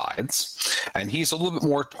both sides, and he's a little bit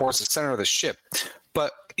more towards the center of the ship.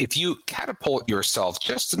 But if you catapult yourself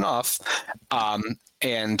just enough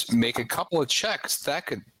and make a couple of checks, that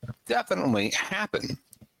could definitely happen.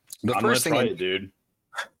 The I'm first gonna thing, try it, dude.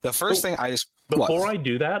 The first thing I just Before I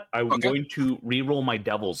do that, I'm going to re-roll my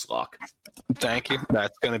Devil's Luck. Thank you.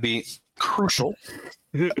 That's going to be crucial.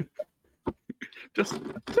 Just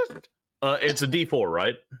it's a D4,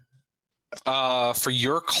 right? For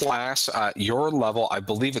your class, your level, I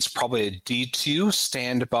believe it's probably a D2.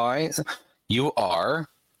 Stand by. You are.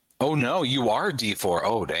 Oh no, you are D4.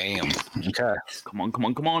 Oh damn. Okay. Come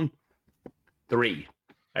on. 3.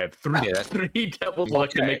 I have 3. Yeah, 3 Devil's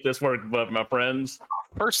Luck to make this work, but my friends.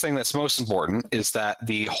 First thing that's most important is that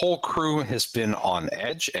the whole crew has been on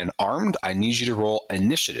edge and armed. I need you to roll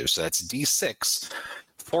initiative. So that's D6.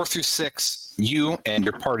 4 through 6, you and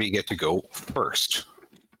your party get to go first.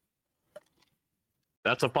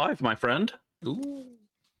 That's a 5, my friend. Ooh.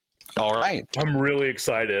 All right. I'm really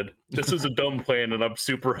excited. This is a dumb plan, and I'm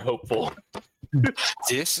super hopeful.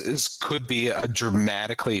 This could be a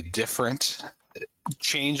dramatically different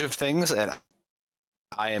change of things, and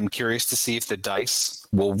I am curious to see if the dice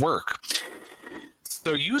will work.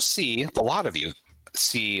 So you see, a lot of you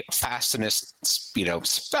see Fastness,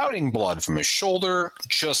 spouting blood from his shoulder,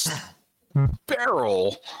 just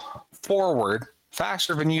barrel forward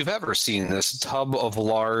faster than you've ever seen this tub of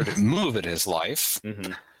lard move in his life.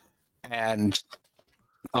 Mm-hmm. And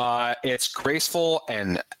it's graceful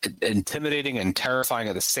and intimidating and terrifying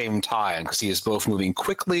at the same time because he is both moving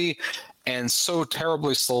quickly and so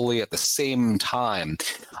terribly slowly at the same time.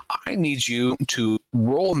 I need you to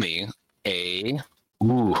roll me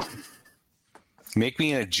make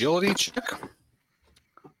me an agility check.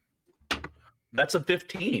 That's a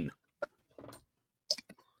 15.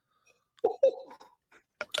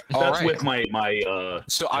 All That's right. with my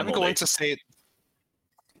So I'm penalty. going to say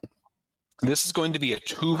this is going to be a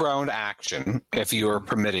 2-round action, if you are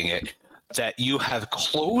permitting it, that you have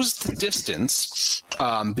closed the distance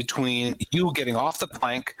between you getting off the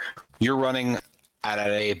plank, you're running at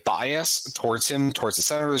a bias towards him, towards the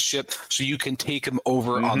center of the ship, so you can take him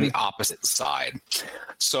over on the opposite side.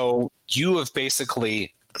 So you have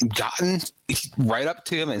basically gotten right up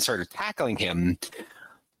to him and started tackling him,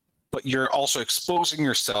 but you're also exposing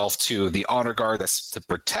yourself to the honor guard that's to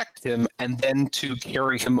protect him and then to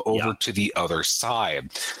carry him over to the other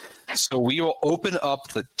side. So we will open up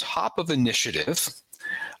the top of initiative,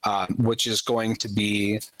 which is going to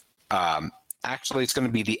be, actually it's going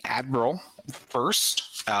to be the Admiral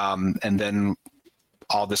first, and then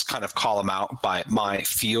I'll just kind of call him out by my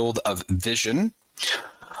field of vision.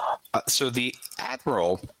 So the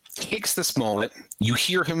Admiral takes this moment. You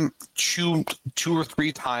hear him chew 2 or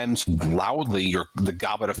 3 times loudly the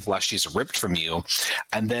goblet of flesh he's ripped from you,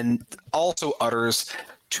 and then also utters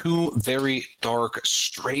 2 very dark,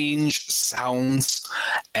 strange sounds,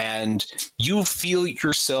 and you feel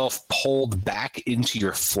yourself pulled back into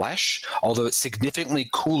your flesh, although it's significantly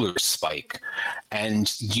cooler, Spike.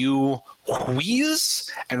 And you wheeze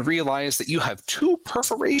and realize that you have 2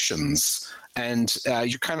 perforations, and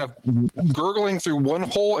you're kind of gurgling through one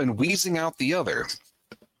hole and wheezing out the other.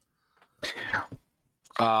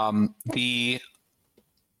 In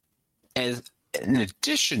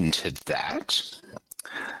addition to that,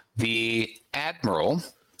 the Admiral,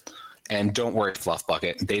 and don't worry, Fluff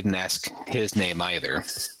Bucket, they didn't ask his name either.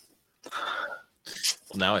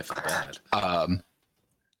 Well, now I feel bad.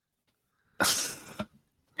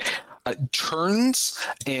 Turns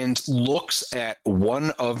and looks at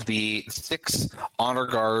one of the 6 honor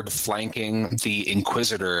guard flanking the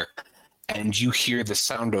Inquisitor, and you hear the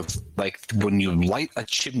sound of, like, when you light a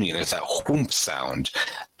chimney, there's that whoomp sound,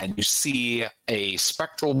 and you see a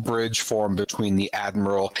spectral bridge form between the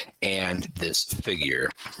Admiral and this figure.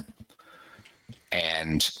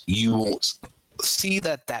 And you see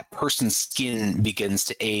that that person's skin begins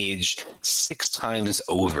to age 6 times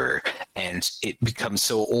over, and it becomes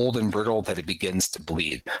so old and brittle that it begins to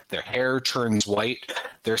bleed. Their hair turns white.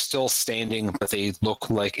 They're still standing, but they look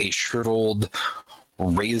like a shriveled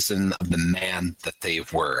raisin of the man that they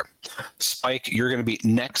were. Spike, you're going to be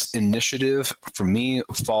next initiative for me,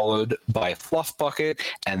 followed by Fluff Bucket,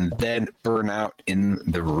 and then Burnout in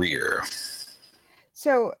the rear.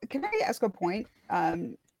 So, can I ask a point?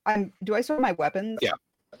 Do I still have my weapons? Yeah.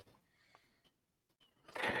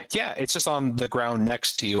 Yeah, it's just on the ground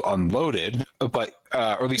next to you, unloaded, but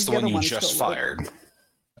or at least the one you just fired.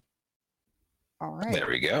 All right. There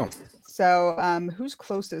we go. So, who's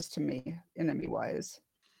closest to me, enemy-wise?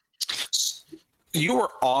 You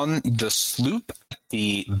are on the sloop,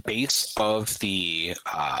 the base of the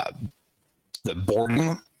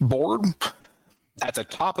boarding board. At the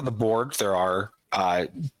top of the board, there are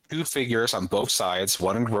 2 figures on both sides,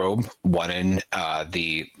 one in robe, one in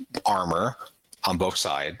the armor on both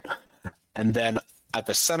sides. And then at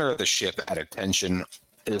the center of the ship, at attention,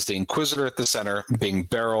 is the Inquisitor at the center, being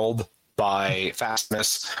barreled by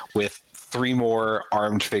Fastness with 3 more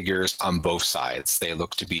armed figures on both sides. They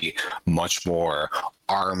look to be much more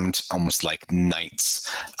armed, almost like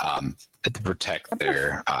knights, to protect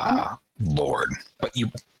their lord. But you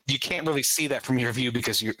can't really see that from your view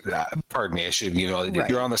because you're, pardon me, I should, Right.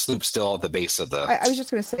 You're on the sloop still at the base of the... I was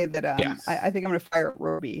just going to say that Yeah. I think I'm going to fire at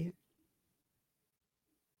Roby.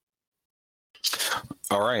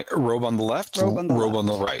 All right, robe on the left, Robe on the on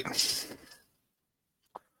the right.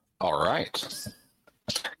 All right.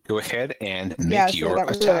 Go ahead and make your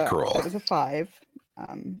attack roll. That was a 5.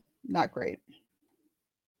 Not great.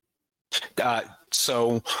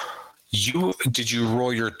 So did you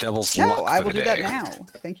roll your devil's No, luck? I will do that now.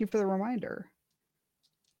 Thank you for the reminder.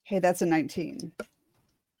 Hey, that's a 19.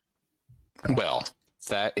 Well,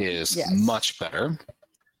 that is Yes. much better.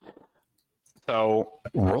 So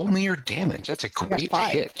roll me your damage. That's a great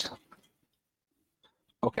 5. hit.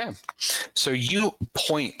 Okay. So you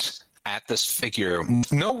point at this figure,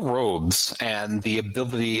 no robes, and the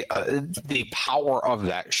ability, the power of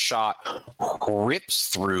that shot rips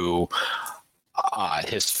through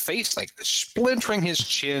his face, like splintering his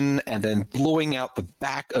chin and then blowing out the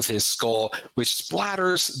back of his skull, which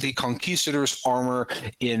splatters the Conquistador's armor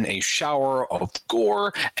in a shower of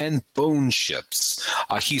gore and bone chips.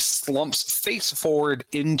 He slumps face forward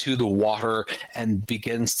into the water and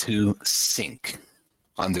begins to sink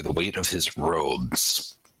under the weight of his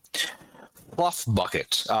robes. Fluff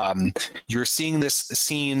Bucket. You're seeing this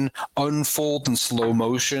scene unfold in slow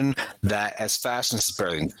motion that as fast as it's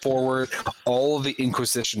barreling forward, all of the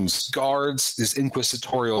Inquisition's guards, this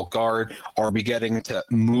inquisitorial guard, are beginning to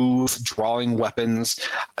move, drawing weapons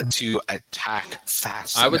to attack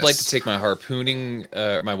fast. I would like to take my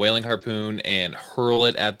my whaling harpoon and hurl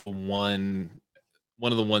it at the one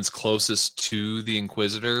of the ones closest to the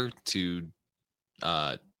Inquisitor to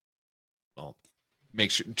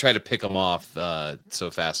try to pick them off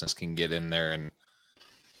so Fastness can get in there and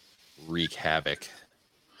wreak havoc.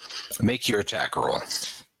 Make your attack roll.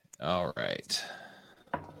 All right.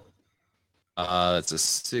 That's a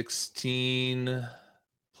 16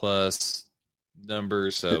 plus number,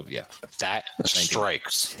 so yeah. That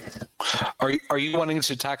strikes. Are you wanting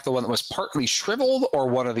to attack the one that was partly shriveled or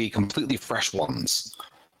one of the completely fresh ones?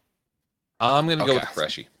 I'm going to go with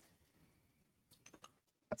Freshy.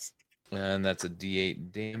 And that's a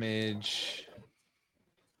D8 damage.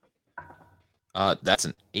 That's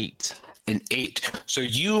an 8. An 8. So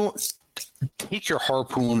you take your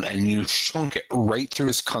harpoon and you shunk it right through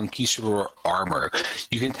his Conquistador armor.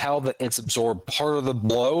 You can tell that it's absorbed part of the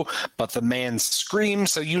blow, but the man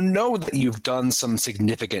screams, so you know that you've done some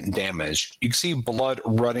significant damage. You can see blood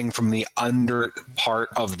running from the under part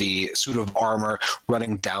of the suit of armor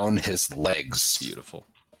running down his legs. Beautiful.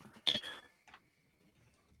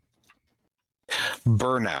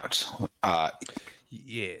 Burnout.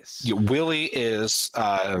 Yes. Willie is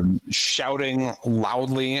shouting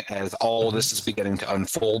loudly as all this is beginning to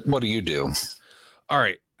unfold. What do you do? All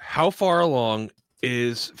right. How far along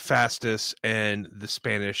is Fastus and the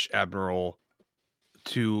Spanish admiral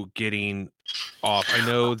to getting off? I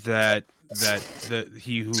know that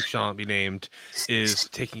he who shall not be named is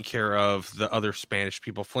taking care of the other Spanish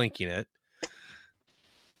people flanking it.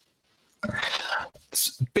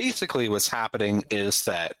 Basically, what's happening is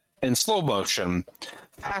that in slow motion,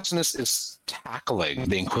 Fastness is tackling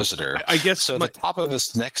the Inquisitor. I guess so. The top of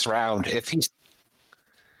this next round, if he's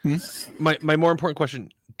my more important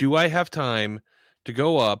question: do I have time to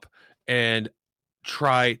go up and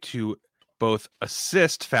try to both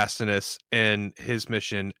assist Fastness in his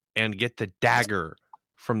mission and get the dagger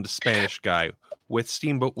from the Spanish guy with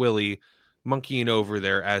Steamboat Willie monkeying over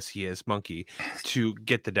there as he is monkey to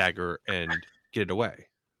get the dagger and get it away?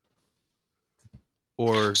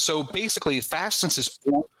 Or So basically, Fastness is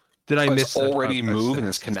did I miss already moved and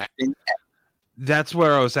is connecting. That's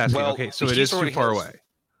where I was asking. Well, Okay, so it he's is too already far has- away.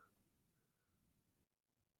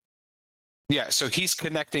 Yeah, so he's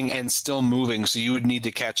connecting and still moving. So you would need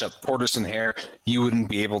to catch up. Portis and Hare, you wouldn't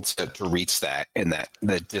be able to reach that in that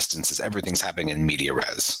the distances. Everything's happening in media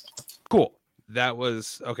res. Cool. That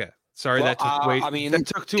was okay. Sorry, Well, that took wait. I mean, that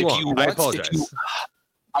took too if long. you I want- apologize.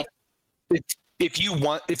 If you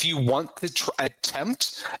want to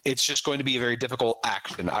attempt, it's just going to be a very difficult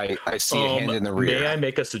action. I see a hand in the rear. May I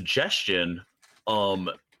make a suggestion?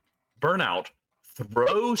 Burnout,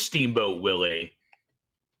 throw Steamboat Willie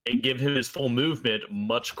and give him his full movement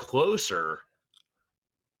much closer.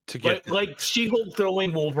 To get Like She-Hulk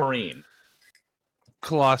throwing Wolverine.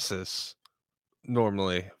 Colossus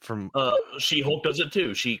normally from She-Hulk does it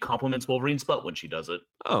too. She compliments Wolverine's butt when she does it.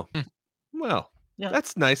 oh well Yeah.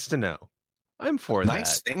 that's nice to know. I'm for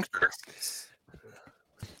Nice that. thinker.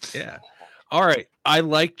 Yeah. All right. I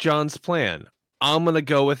like John's plan. I'm gonna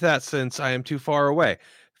go with that since I am too far away.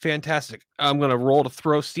 Fantastic. I'm gonna roll to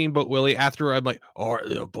throw Steamboat Willie after I'm like, all right,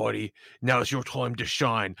 little buddy, now's your time to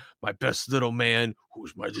shine. My best little man,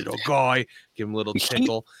 who's my little guy. Give him a little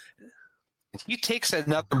tickle. He takes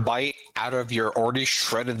another bite out of your already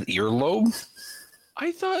shredded earlobe.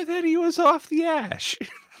 I thought that he was off the ash.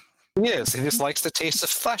 Yes, he just likes the taste of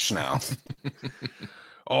flesh now.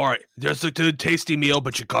 All right, there's a good tasty meal,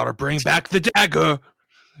 but you gotta bring back the dagger.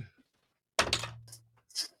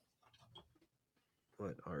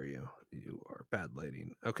 What are you? You are bad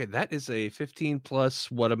lighting. Okay, that is a 15 plus.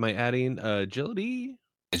 What am I adding? Agility?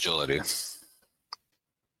 Agility.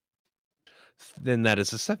 Then that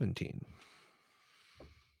is a 17.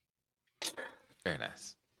 Very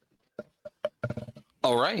nice.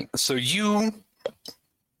 All right, so you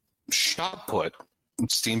shot put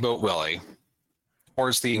Steamboat Willie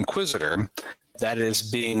towards the Inquisitor that is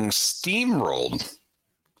being steamrolled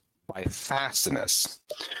by Fastness.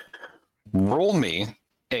 Roll me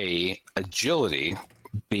a agility,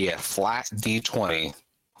 be a flat d20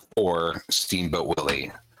 for Steamboat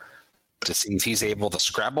Willie to see if he's able to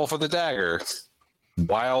scrabble for the dagger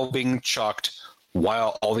while being chucked,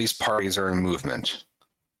 while all these parties are in movement.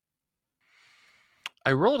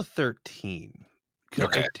 I rolled a 13. Could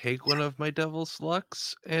Okay. I take one of my devil's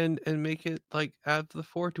lucks and make it like add the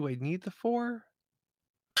 4? Do I need the 4?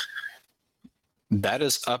 That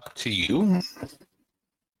is up to you.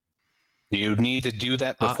 You need to do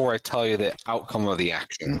that before I tell you the outcome of the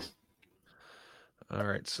action. All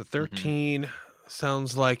right, so 13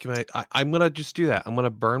 sounds like I'm gonna just do that. I'm gonna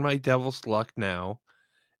burn my devil's luck now,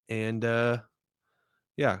 and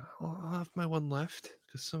yeah, I'll have my one left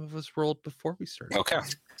because some of us rolled before we started. Okay.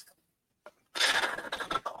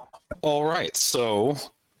 All right. So,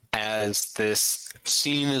 as this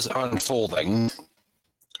scene is unfolding,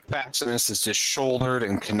 Fastness is just shouldered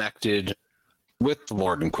and connected with the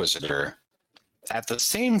Lord Inquisitor. At the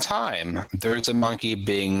same time, there's a monkey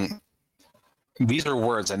being. These are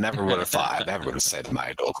words I never would have thought I've ever said in my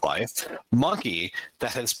adult life. Monkey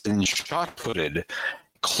that has been shot-putted,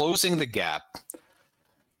 closing the gap,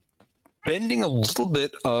 bending a little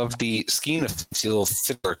bit of the skein of steel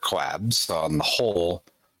fiddler clabs on the hole,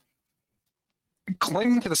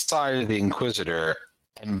 clinging to the side of the Inquisitor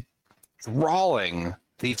and drawing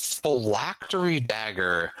the phylactery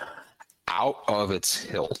dagger out of its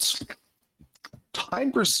hilt.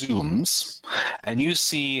 Time resumes, and you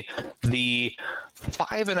see the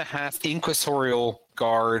 5.5 inquisitorial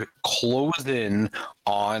guard close in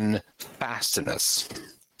on Fastness.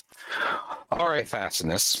 All right,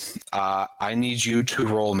 Fastness. I need you to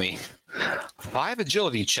roll me 5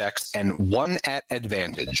 agility checks and 1 at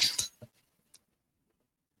advantage.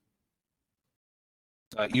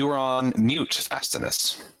 You are on mute,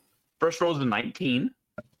 Fastness. First roll is a 19.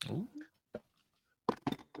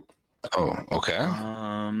 Oh,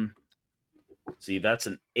 okay. See, that's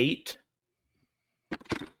an 8.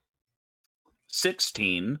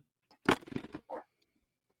 16.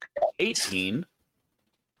 18.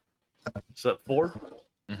 Is that 4?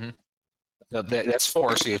 No, that's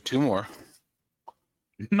 4, so you have 2 more.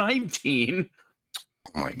 19.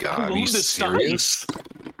 Oh my I god, are love you this serious? dice.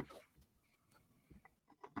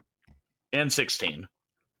 And 16.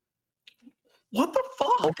 What the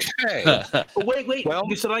fuck? Okay, Oh, wait. Well-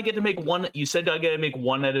 you said I get to make one. You said I get to make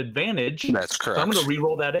 1 at advantage. that's So correct. I'm going to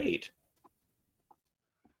re-roll that 8.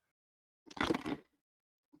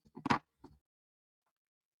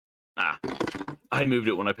 I moved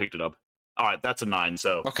it when I picked it up. All right, that's a 9.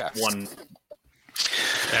 So Okay. 1.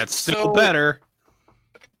 That's still So- better.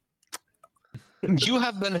 You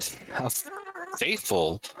have been a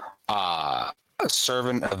faithful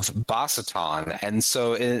servant of Basatan, and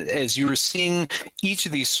so as you were seeing each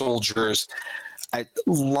of these soldiers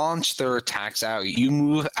launch their attacks out, you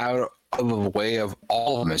move out of the way of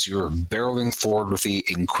all of them as you were barreling forward with the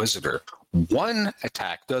Inquisitor. One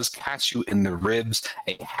attack does catch you in the ribs.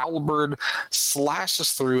 A halberd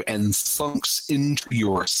slashes through and thunks into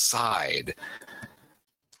your side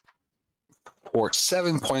for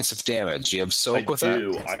 7 points of damage. You have soak with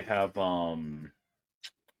do. that?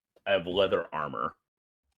 I have leather armor.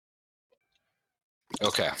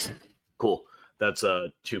 Okay. Cool. That's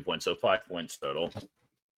 2 points, so 5 points total.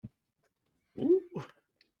 Ooh.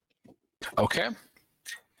 Okay.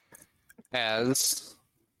 As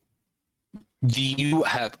you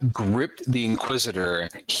have gripped the Inquisitor,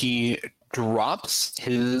 he drops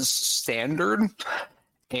his standard,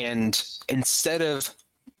 and instead of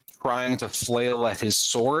trying to flail at his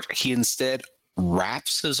sword, he instead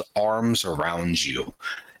wraps his arms around you.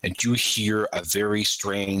 And you hear a very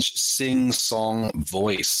strange sing-song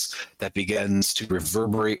voice that begins to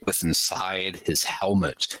reverberate with inside his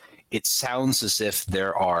helmet. It sounds as if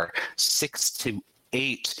there are 6 to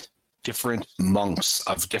 8 different monks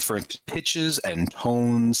of different pitches and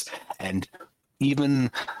tones, and even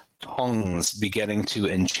tongues beginning to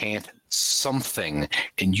enchant something,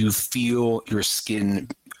 and you feel your skin,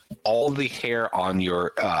 all the hair on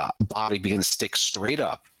your body begin to stick straight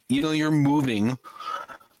up, even though you're moving.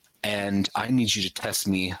 And I need you to test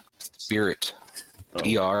me spirit.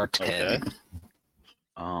 DR10.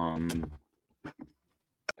 Okay.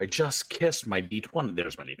 I just kissed my D20.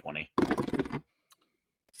 There's my D20.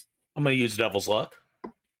 I'm gonna use Devil's Luck.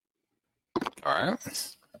 All right.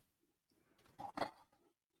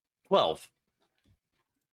 12.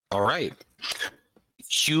 All right.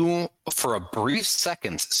 You, for a brief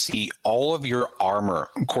second, see all of your armor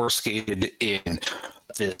coruscated in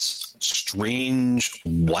this strange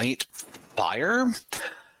white fire,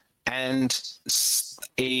 and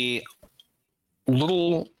a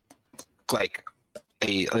little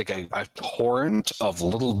a torrent of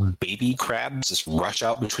little baby crabs just rush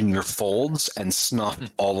out between your folds and snuff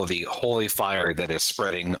all of the holy fire that is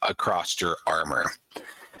spreading across your armor.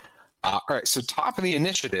 All right, so top of the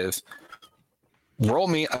initiative, roll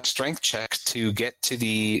me a strength check to get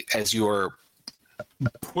to as you are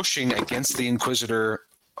pushing against the Inquisitor,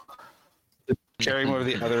 carrying him over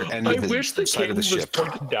the other end I of wish the side king of the was ship.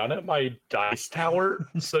 pointed down at my dice tower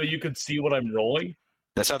so you could see what I'm rolling.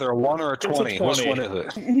 That's either a 1 or a 20. Which 20. one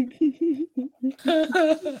is it?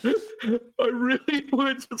 I really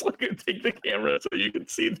would just take the camera so you can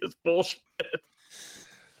see this bullshit.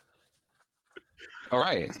 All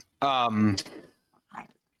right.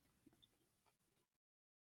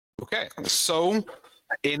 Okay, so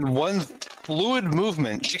in one fluid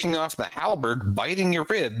movement, kicking off the halberd, biting your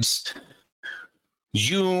ribs,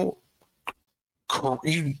 you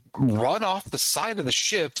run off the side of the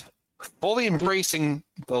ship, fully embracing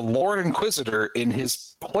the Lord Inquisitor in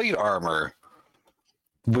his plate armor,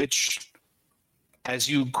 which, as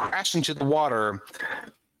you crash into the water,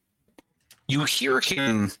 you hear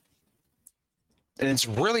him, and it's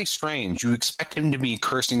really strange. You expect him to be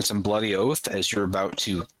cursing some bloody oath as you're about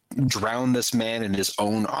to drown this man in his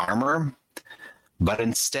own armor, but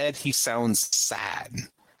instead he sounds sad,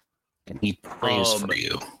 and he prays for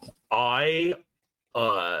you.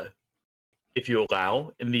 If you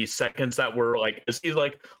allow, in these seconds that were he's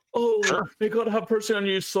like, oh, Sure. May God have mercy on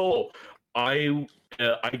your soul. I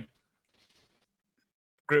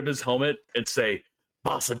grab his helmet and say,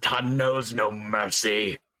 Basatan knows no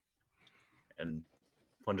mercy, and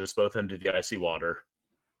plunges both into the icy water.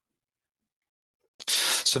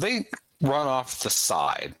 So they run off the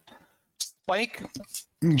side. Like,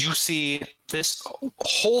 you see this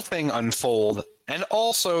whole thing unfold, and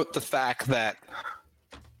also the fact that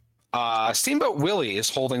Steamboat Willie is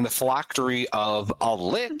holding the phylactery of a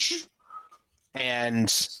lich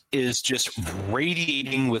and is just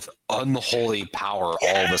radiating with unholy power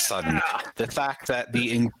all of a sudden. The fact that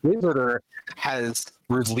the Inquisitor has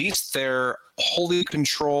released their holy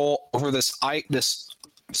control over this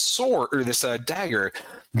sword, or this dagger,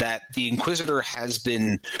 that the Inquisitor has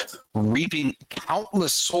been reaping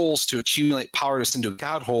countless souls to accumulate power to send to a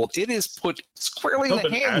godhold. It is put squarely in the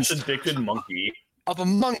An hands ash-addicted monkey. of a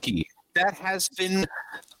monkey that has been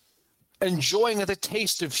enjoying the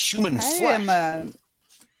taste of human flesh.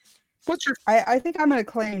 What's your? I think I'm going to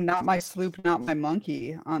claim not my sloop, not my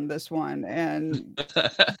monkey on this one, and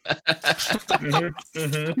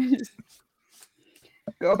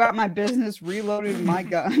go about my business reloading my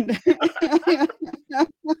gun.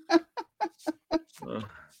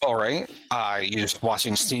 All right. You're just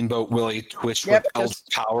watching Steamboat Willie twitch Yep, with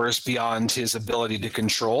just- powers beyond his ability to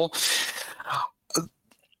control.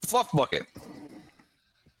 Fluff Bucket.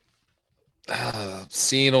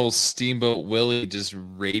 Seeing old Steamboat Willie just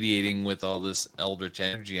radiating with all this eldritch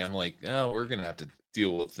energy, I'm like, oh, we're gonna have to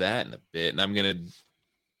deal with that in a bit, and I'm gonna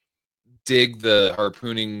dig the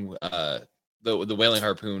harpooning, the whaling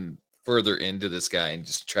harpoon further into this guy and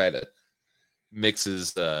just try to mix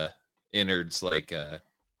his innards like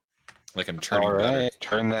I'm turning All butter. right.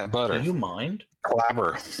 Turn that butter. Do you mind?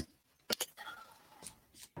 Clabber.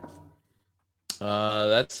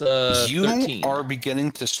 That's You 13. are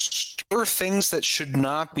beginning to stir things that should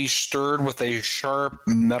not be stirred with a sharp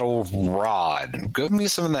metal rod. Give me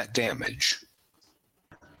some of that damage.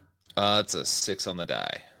 It's a 6 on the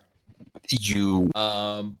die. You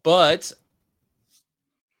But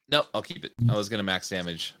no, I'll keep it. I was gonna max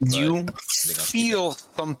damage. But you I'll keep feel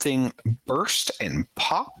something burst and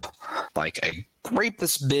pop like a grape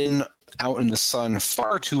that's been out in the sun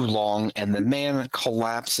far too long, and the man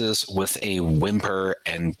collapses with a whimper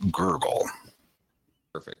and gurgle.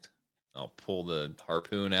 perfect. I'll pull the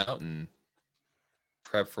harpoon out and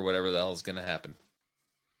prep for whatever the hell is gonna happen.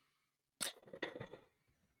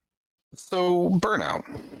 So, Burnout.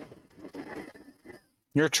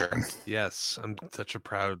 Your turn. Yes, I'm such a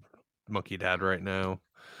proud monkey dad right now.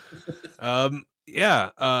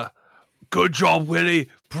 Good job, Willie.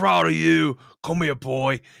 Proud of you. Come here,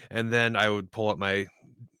 boy. And then I would pull up my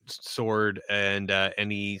sword, and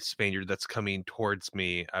any Spaniard that's coming towards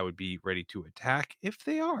me, I would be ready to attack if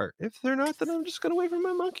they are. If they're not, then I'm just gonna wait for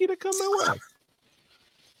my monkey to come my way.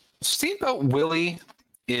 Steamboat Willie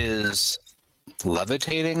is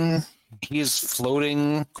levitating. He is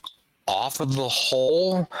floating off of the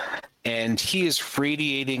hull, and he is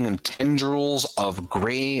radiating tendrils of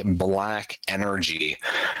gray-black energy.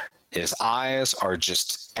 His eyes are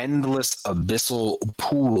just endless abyssal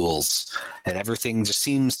pools, and everything just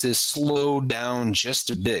seems to slow down just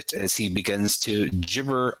a bit as he begins to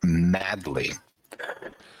gibber madly.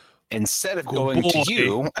 Instead of Good going boy. to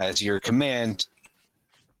you as your command,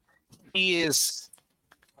 he is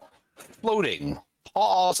floating,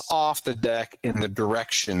 paws off the deck in the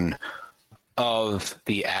direction of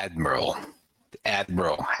the Admiral. The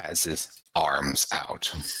Admiral has his arms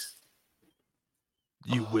out.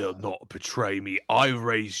 You will not betray me. I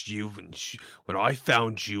raised you when I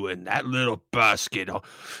found you in that little basket.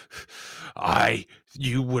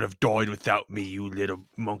 You would have died without me, you little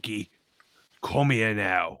monkey. Come here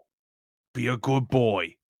now. Be a good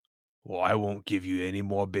boy, or I won't give you any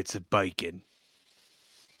more bits of bacon.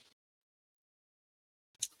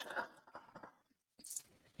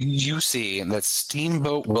 You see that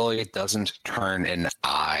Steamboat Willie doesn't turn an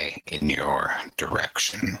eye in your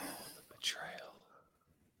direction. Betrayal.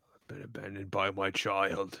 I've been abandoned by my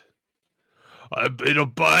child. I've been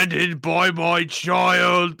abandoned by my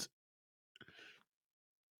child.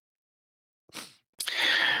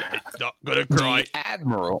 It's not gonna cry. The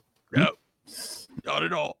Admiral. No, not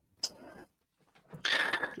at all.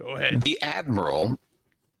 Go ahead. The Admiral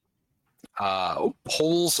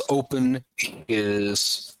pulls open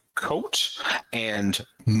his coat, and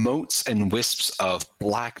motes and wisps of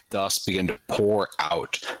black dust begin to pour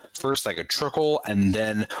out. First like a trickle, and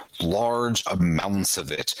then large amounts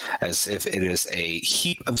of it, as if it is a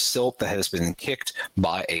heap of silt that has been kicked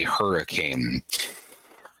by a hurricane.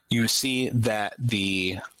 You see that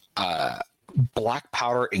the black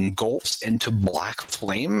powder engulfs into black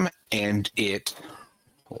flame, and it,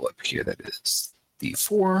 pull up here, that is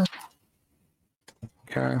D4.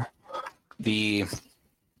 Okay. The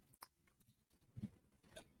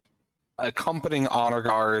accompanying honor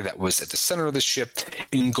guard that was at the center of the ship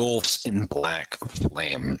engulfs in black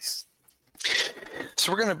flame.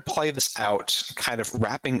 So we're going to play this out, kind of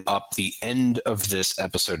wrapping up the end of this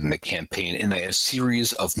episode in the campaign in a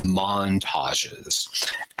series of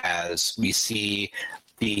montages as we see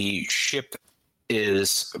the ship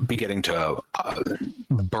is beginning to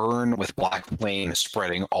burn with black flame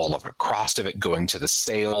spreading all over across of it, going to the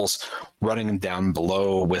sails, running down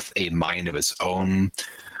below with a mind of its own.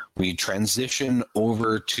 We transition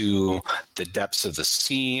over to the depths of the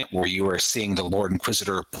sea, where you are seeing the Lord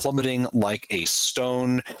Inquisitor plummeting like a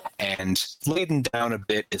stone, and laden down a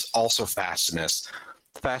bit is also Fastinus.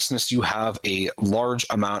 Fastinus, you have a large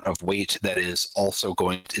amount of weight that is also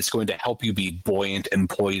going to help you be buoyant and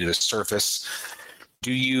pull you to the surface.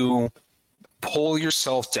 Do you pull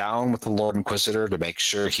yourself down with the Lord Inquisitor to make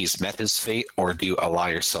sure he's met his fate, or do you allow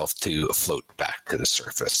yourself to float back to the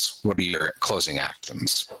surface? What are your closing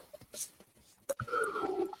actions?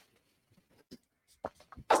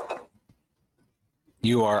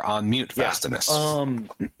 You are on mute, Fastinus.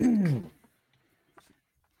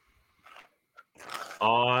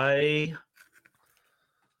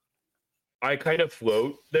 I kind of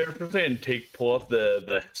float there for a second and pull up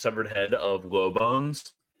the severed head of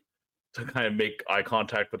Lowbones to kind of make eye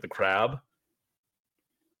contact with the crab.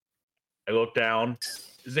 I look down.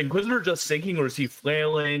 Is the Inquisitor just sinking, or is he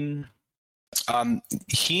flailing?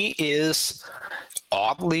 He is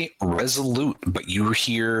oddly resolute, but you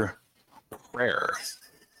hear prayer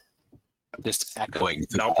just echoing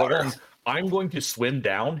through the water. I'm going to swim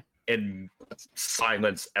down and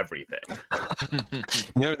silence everything.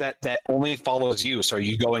 You know that only follows you. So are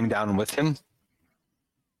you going down with him?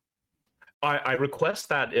 I request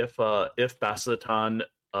that if Basilitan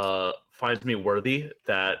finds me worthy,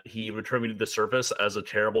 that he return me to the surface as a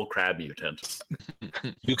terrible crab mutant.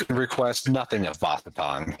 You can request nothing of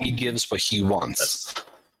Basilitan. He gives what he wants.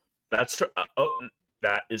 That's true.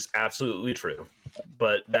 That is absolutely true.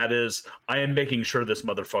 But I am making sure this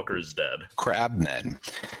motherfucker is dead. Crabmen.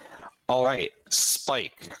 All right,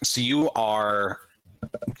 Spike. So you are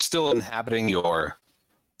still inhabiting your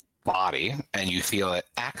body, and you feel it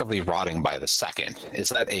actively rotting by the second. Is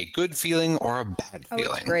that a good feeling or a bad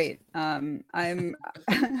feeling? It's great. I'm.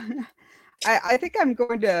 I think I'm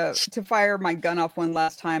going to fire my gun off one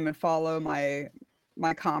last time and follow my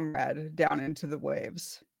comrade down into the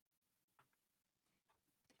waves.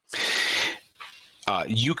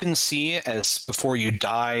 You can see, as before you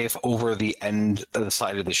dive over the end of the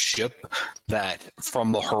side of the ship, that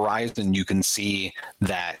from the horizon you can see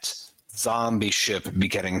that zombie ship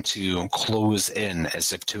beginning to close in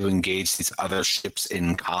as if to engage these other ships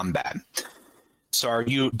in combat. So are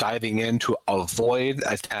you diving in to avoid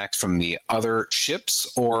attacks from the other ships,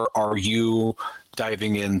 or are you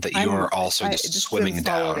diving in that you are also just swimming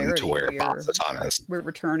down to where Basilitan is? We're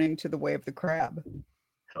returning to the way of the crab.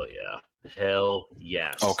 Hell yeah. Hell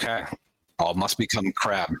yes. Okay. All must become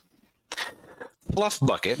crab. Fluff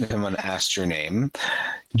Bucket, if anyone asked your name,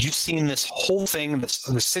 you've seen this whole thing, the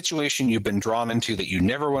situation you've been drawn into that you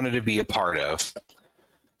never wanted to be a part of.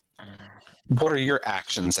 What are your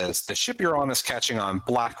actions as the ship you're on is catching on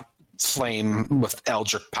black flame with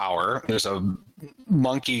eldritch power? There's a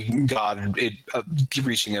monkey god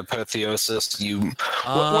reaching apotheosis. What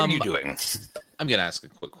are you doing? I'm going to ask a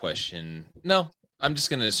quick question. No, I'm just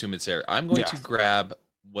going to assume it's there. I'm going to grab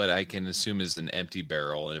what I can assume is an empty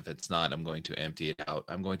barrel, and if it's not, I'm going to empty it out.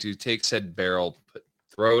 I'm going to take said barrel,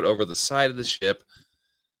 throw it over the side of the ship,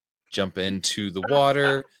 jump into the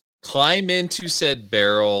water, climb into said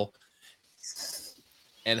barrel,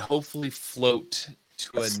 and hopefully float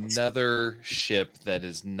to another ship that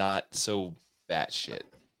is not so batshit.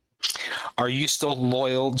 Are you still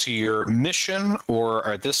loyal to your mission, or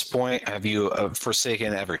at this point have you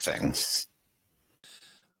forsaken everything?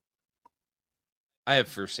 I have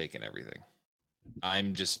forsaken everything.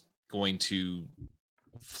 I'm just going to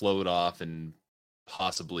float off and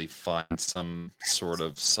possibly find some sort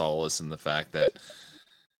of solace in the fact that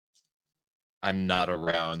I'm not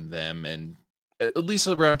around them, and at least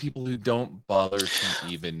around people who don't bother to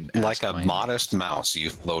even like a modest mouse,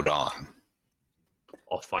 you float on.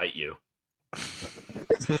 I'll fight you.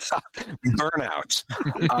 Burnout.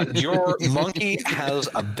 Your monkey has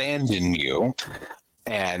abandoned you,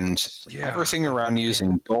 and everything around you is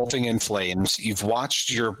engulfing in flames. You've watched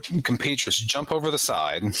your compatriots jump over the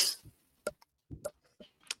side.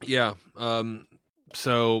 Yeah.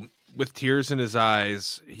 So with tears in his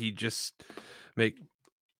eyes, he just make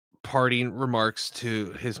parting remarks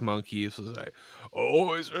to his monkey. He was like,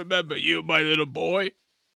 "Always remember you, my little boy.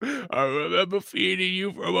 I remember feeding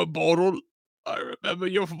you from a bottle. I remember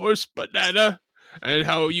your first banana and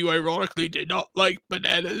how you ironically did not like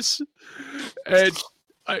bananas. And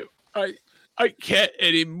I can't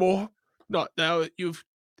anymore. Not now that you've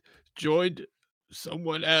joined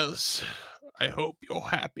someone else. I hope you're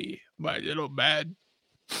happy, my little man."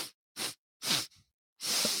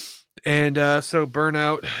 And so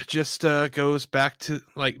Burnout just goes back to,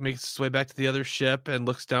 makes its way back to the other ship and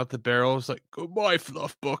looks down at the barrel. It's like, "Goodbye,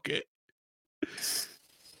 Fluff Bucket."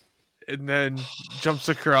 And then jumps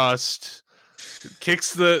across,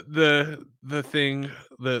 kicks the thing,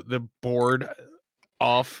 the board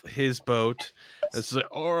off his boat. It's like,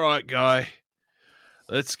 "All right, guy,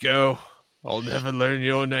 let's go. I'll never learn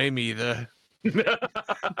your name either."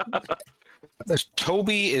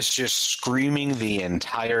 Toby is just screaming the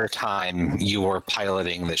entire time you are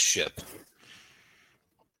piloting this ship.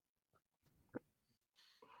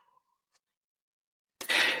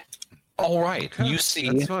 All right, Okay, you see,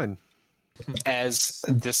 that's fine. as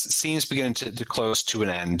this scene's beginning to close to an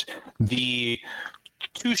end, the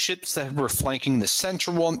two ships that were flanking the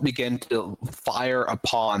central one begin to fire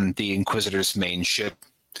upon the Inquisitor's main ship.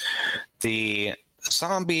 The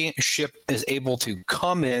zombie ship is able to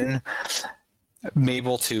come in,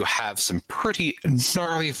 able to have some pretty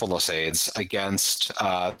gnarly palisades against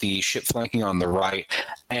the ship flanking on the right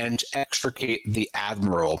and extricate the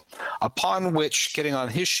Admiral, upon which, getting on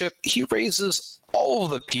his ship, he raises all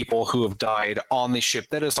of the people who have died on the ship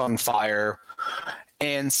that is on fire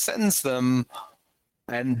and sends them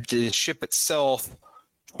and the ship itself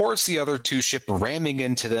towards the other two ships, ramming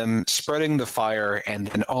into them, spreading the fire, and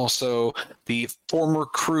then also the former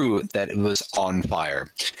crew that was on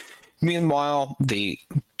fire. Meanwhile, the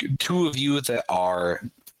two of you that are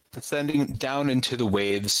descending down into the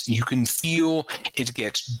waves, you can feel it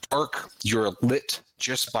gets dark. You're lit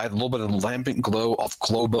just by a little bit of lambent glow of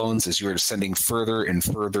glow bones as you're descending further and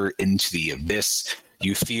further into the abyss.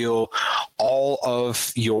 You feel all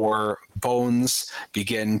of your bones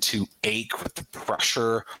begin to ache with the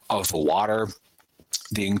pressure of the water.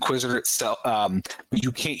 The Inquisitor itself,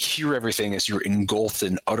 you can't hear everything as you're engulfed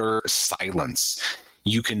in utter silence.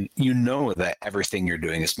 You know that everything you're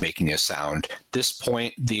doing is making a sound. At this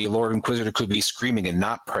point, the Lord Inquisitor could be screaming and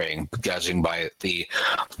not praying, judging by the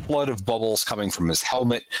flood of bubbles coming from his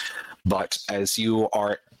helmet. But as you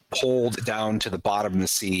are pulled down to the bottom of the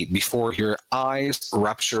sea, before your eyes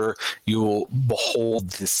rupture, you will behold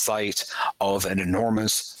the sight of an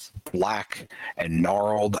enormous, black and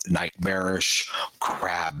gnarled, nightmarish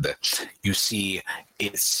crab. You see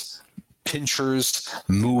its pinchers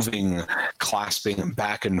moving, clasping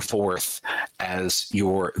back and forth as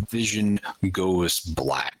your vision goes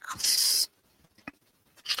black.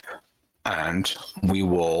 And we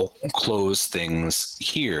will close things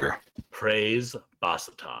here. Praise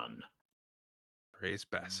Basatan. Praise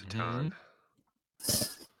Basatan.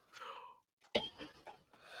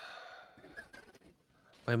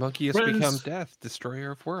 My monkey has become death,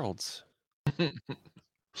 destroyer of worlds.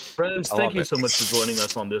 Friends, thank you so much for joining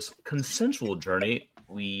us on this consensual journey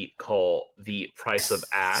we call The Price of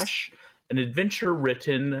Ash, an adventure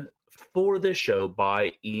written for this show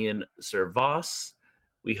by Ian Servas.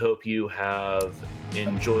 We hope you have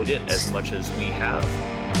enjoyed it as much as we have.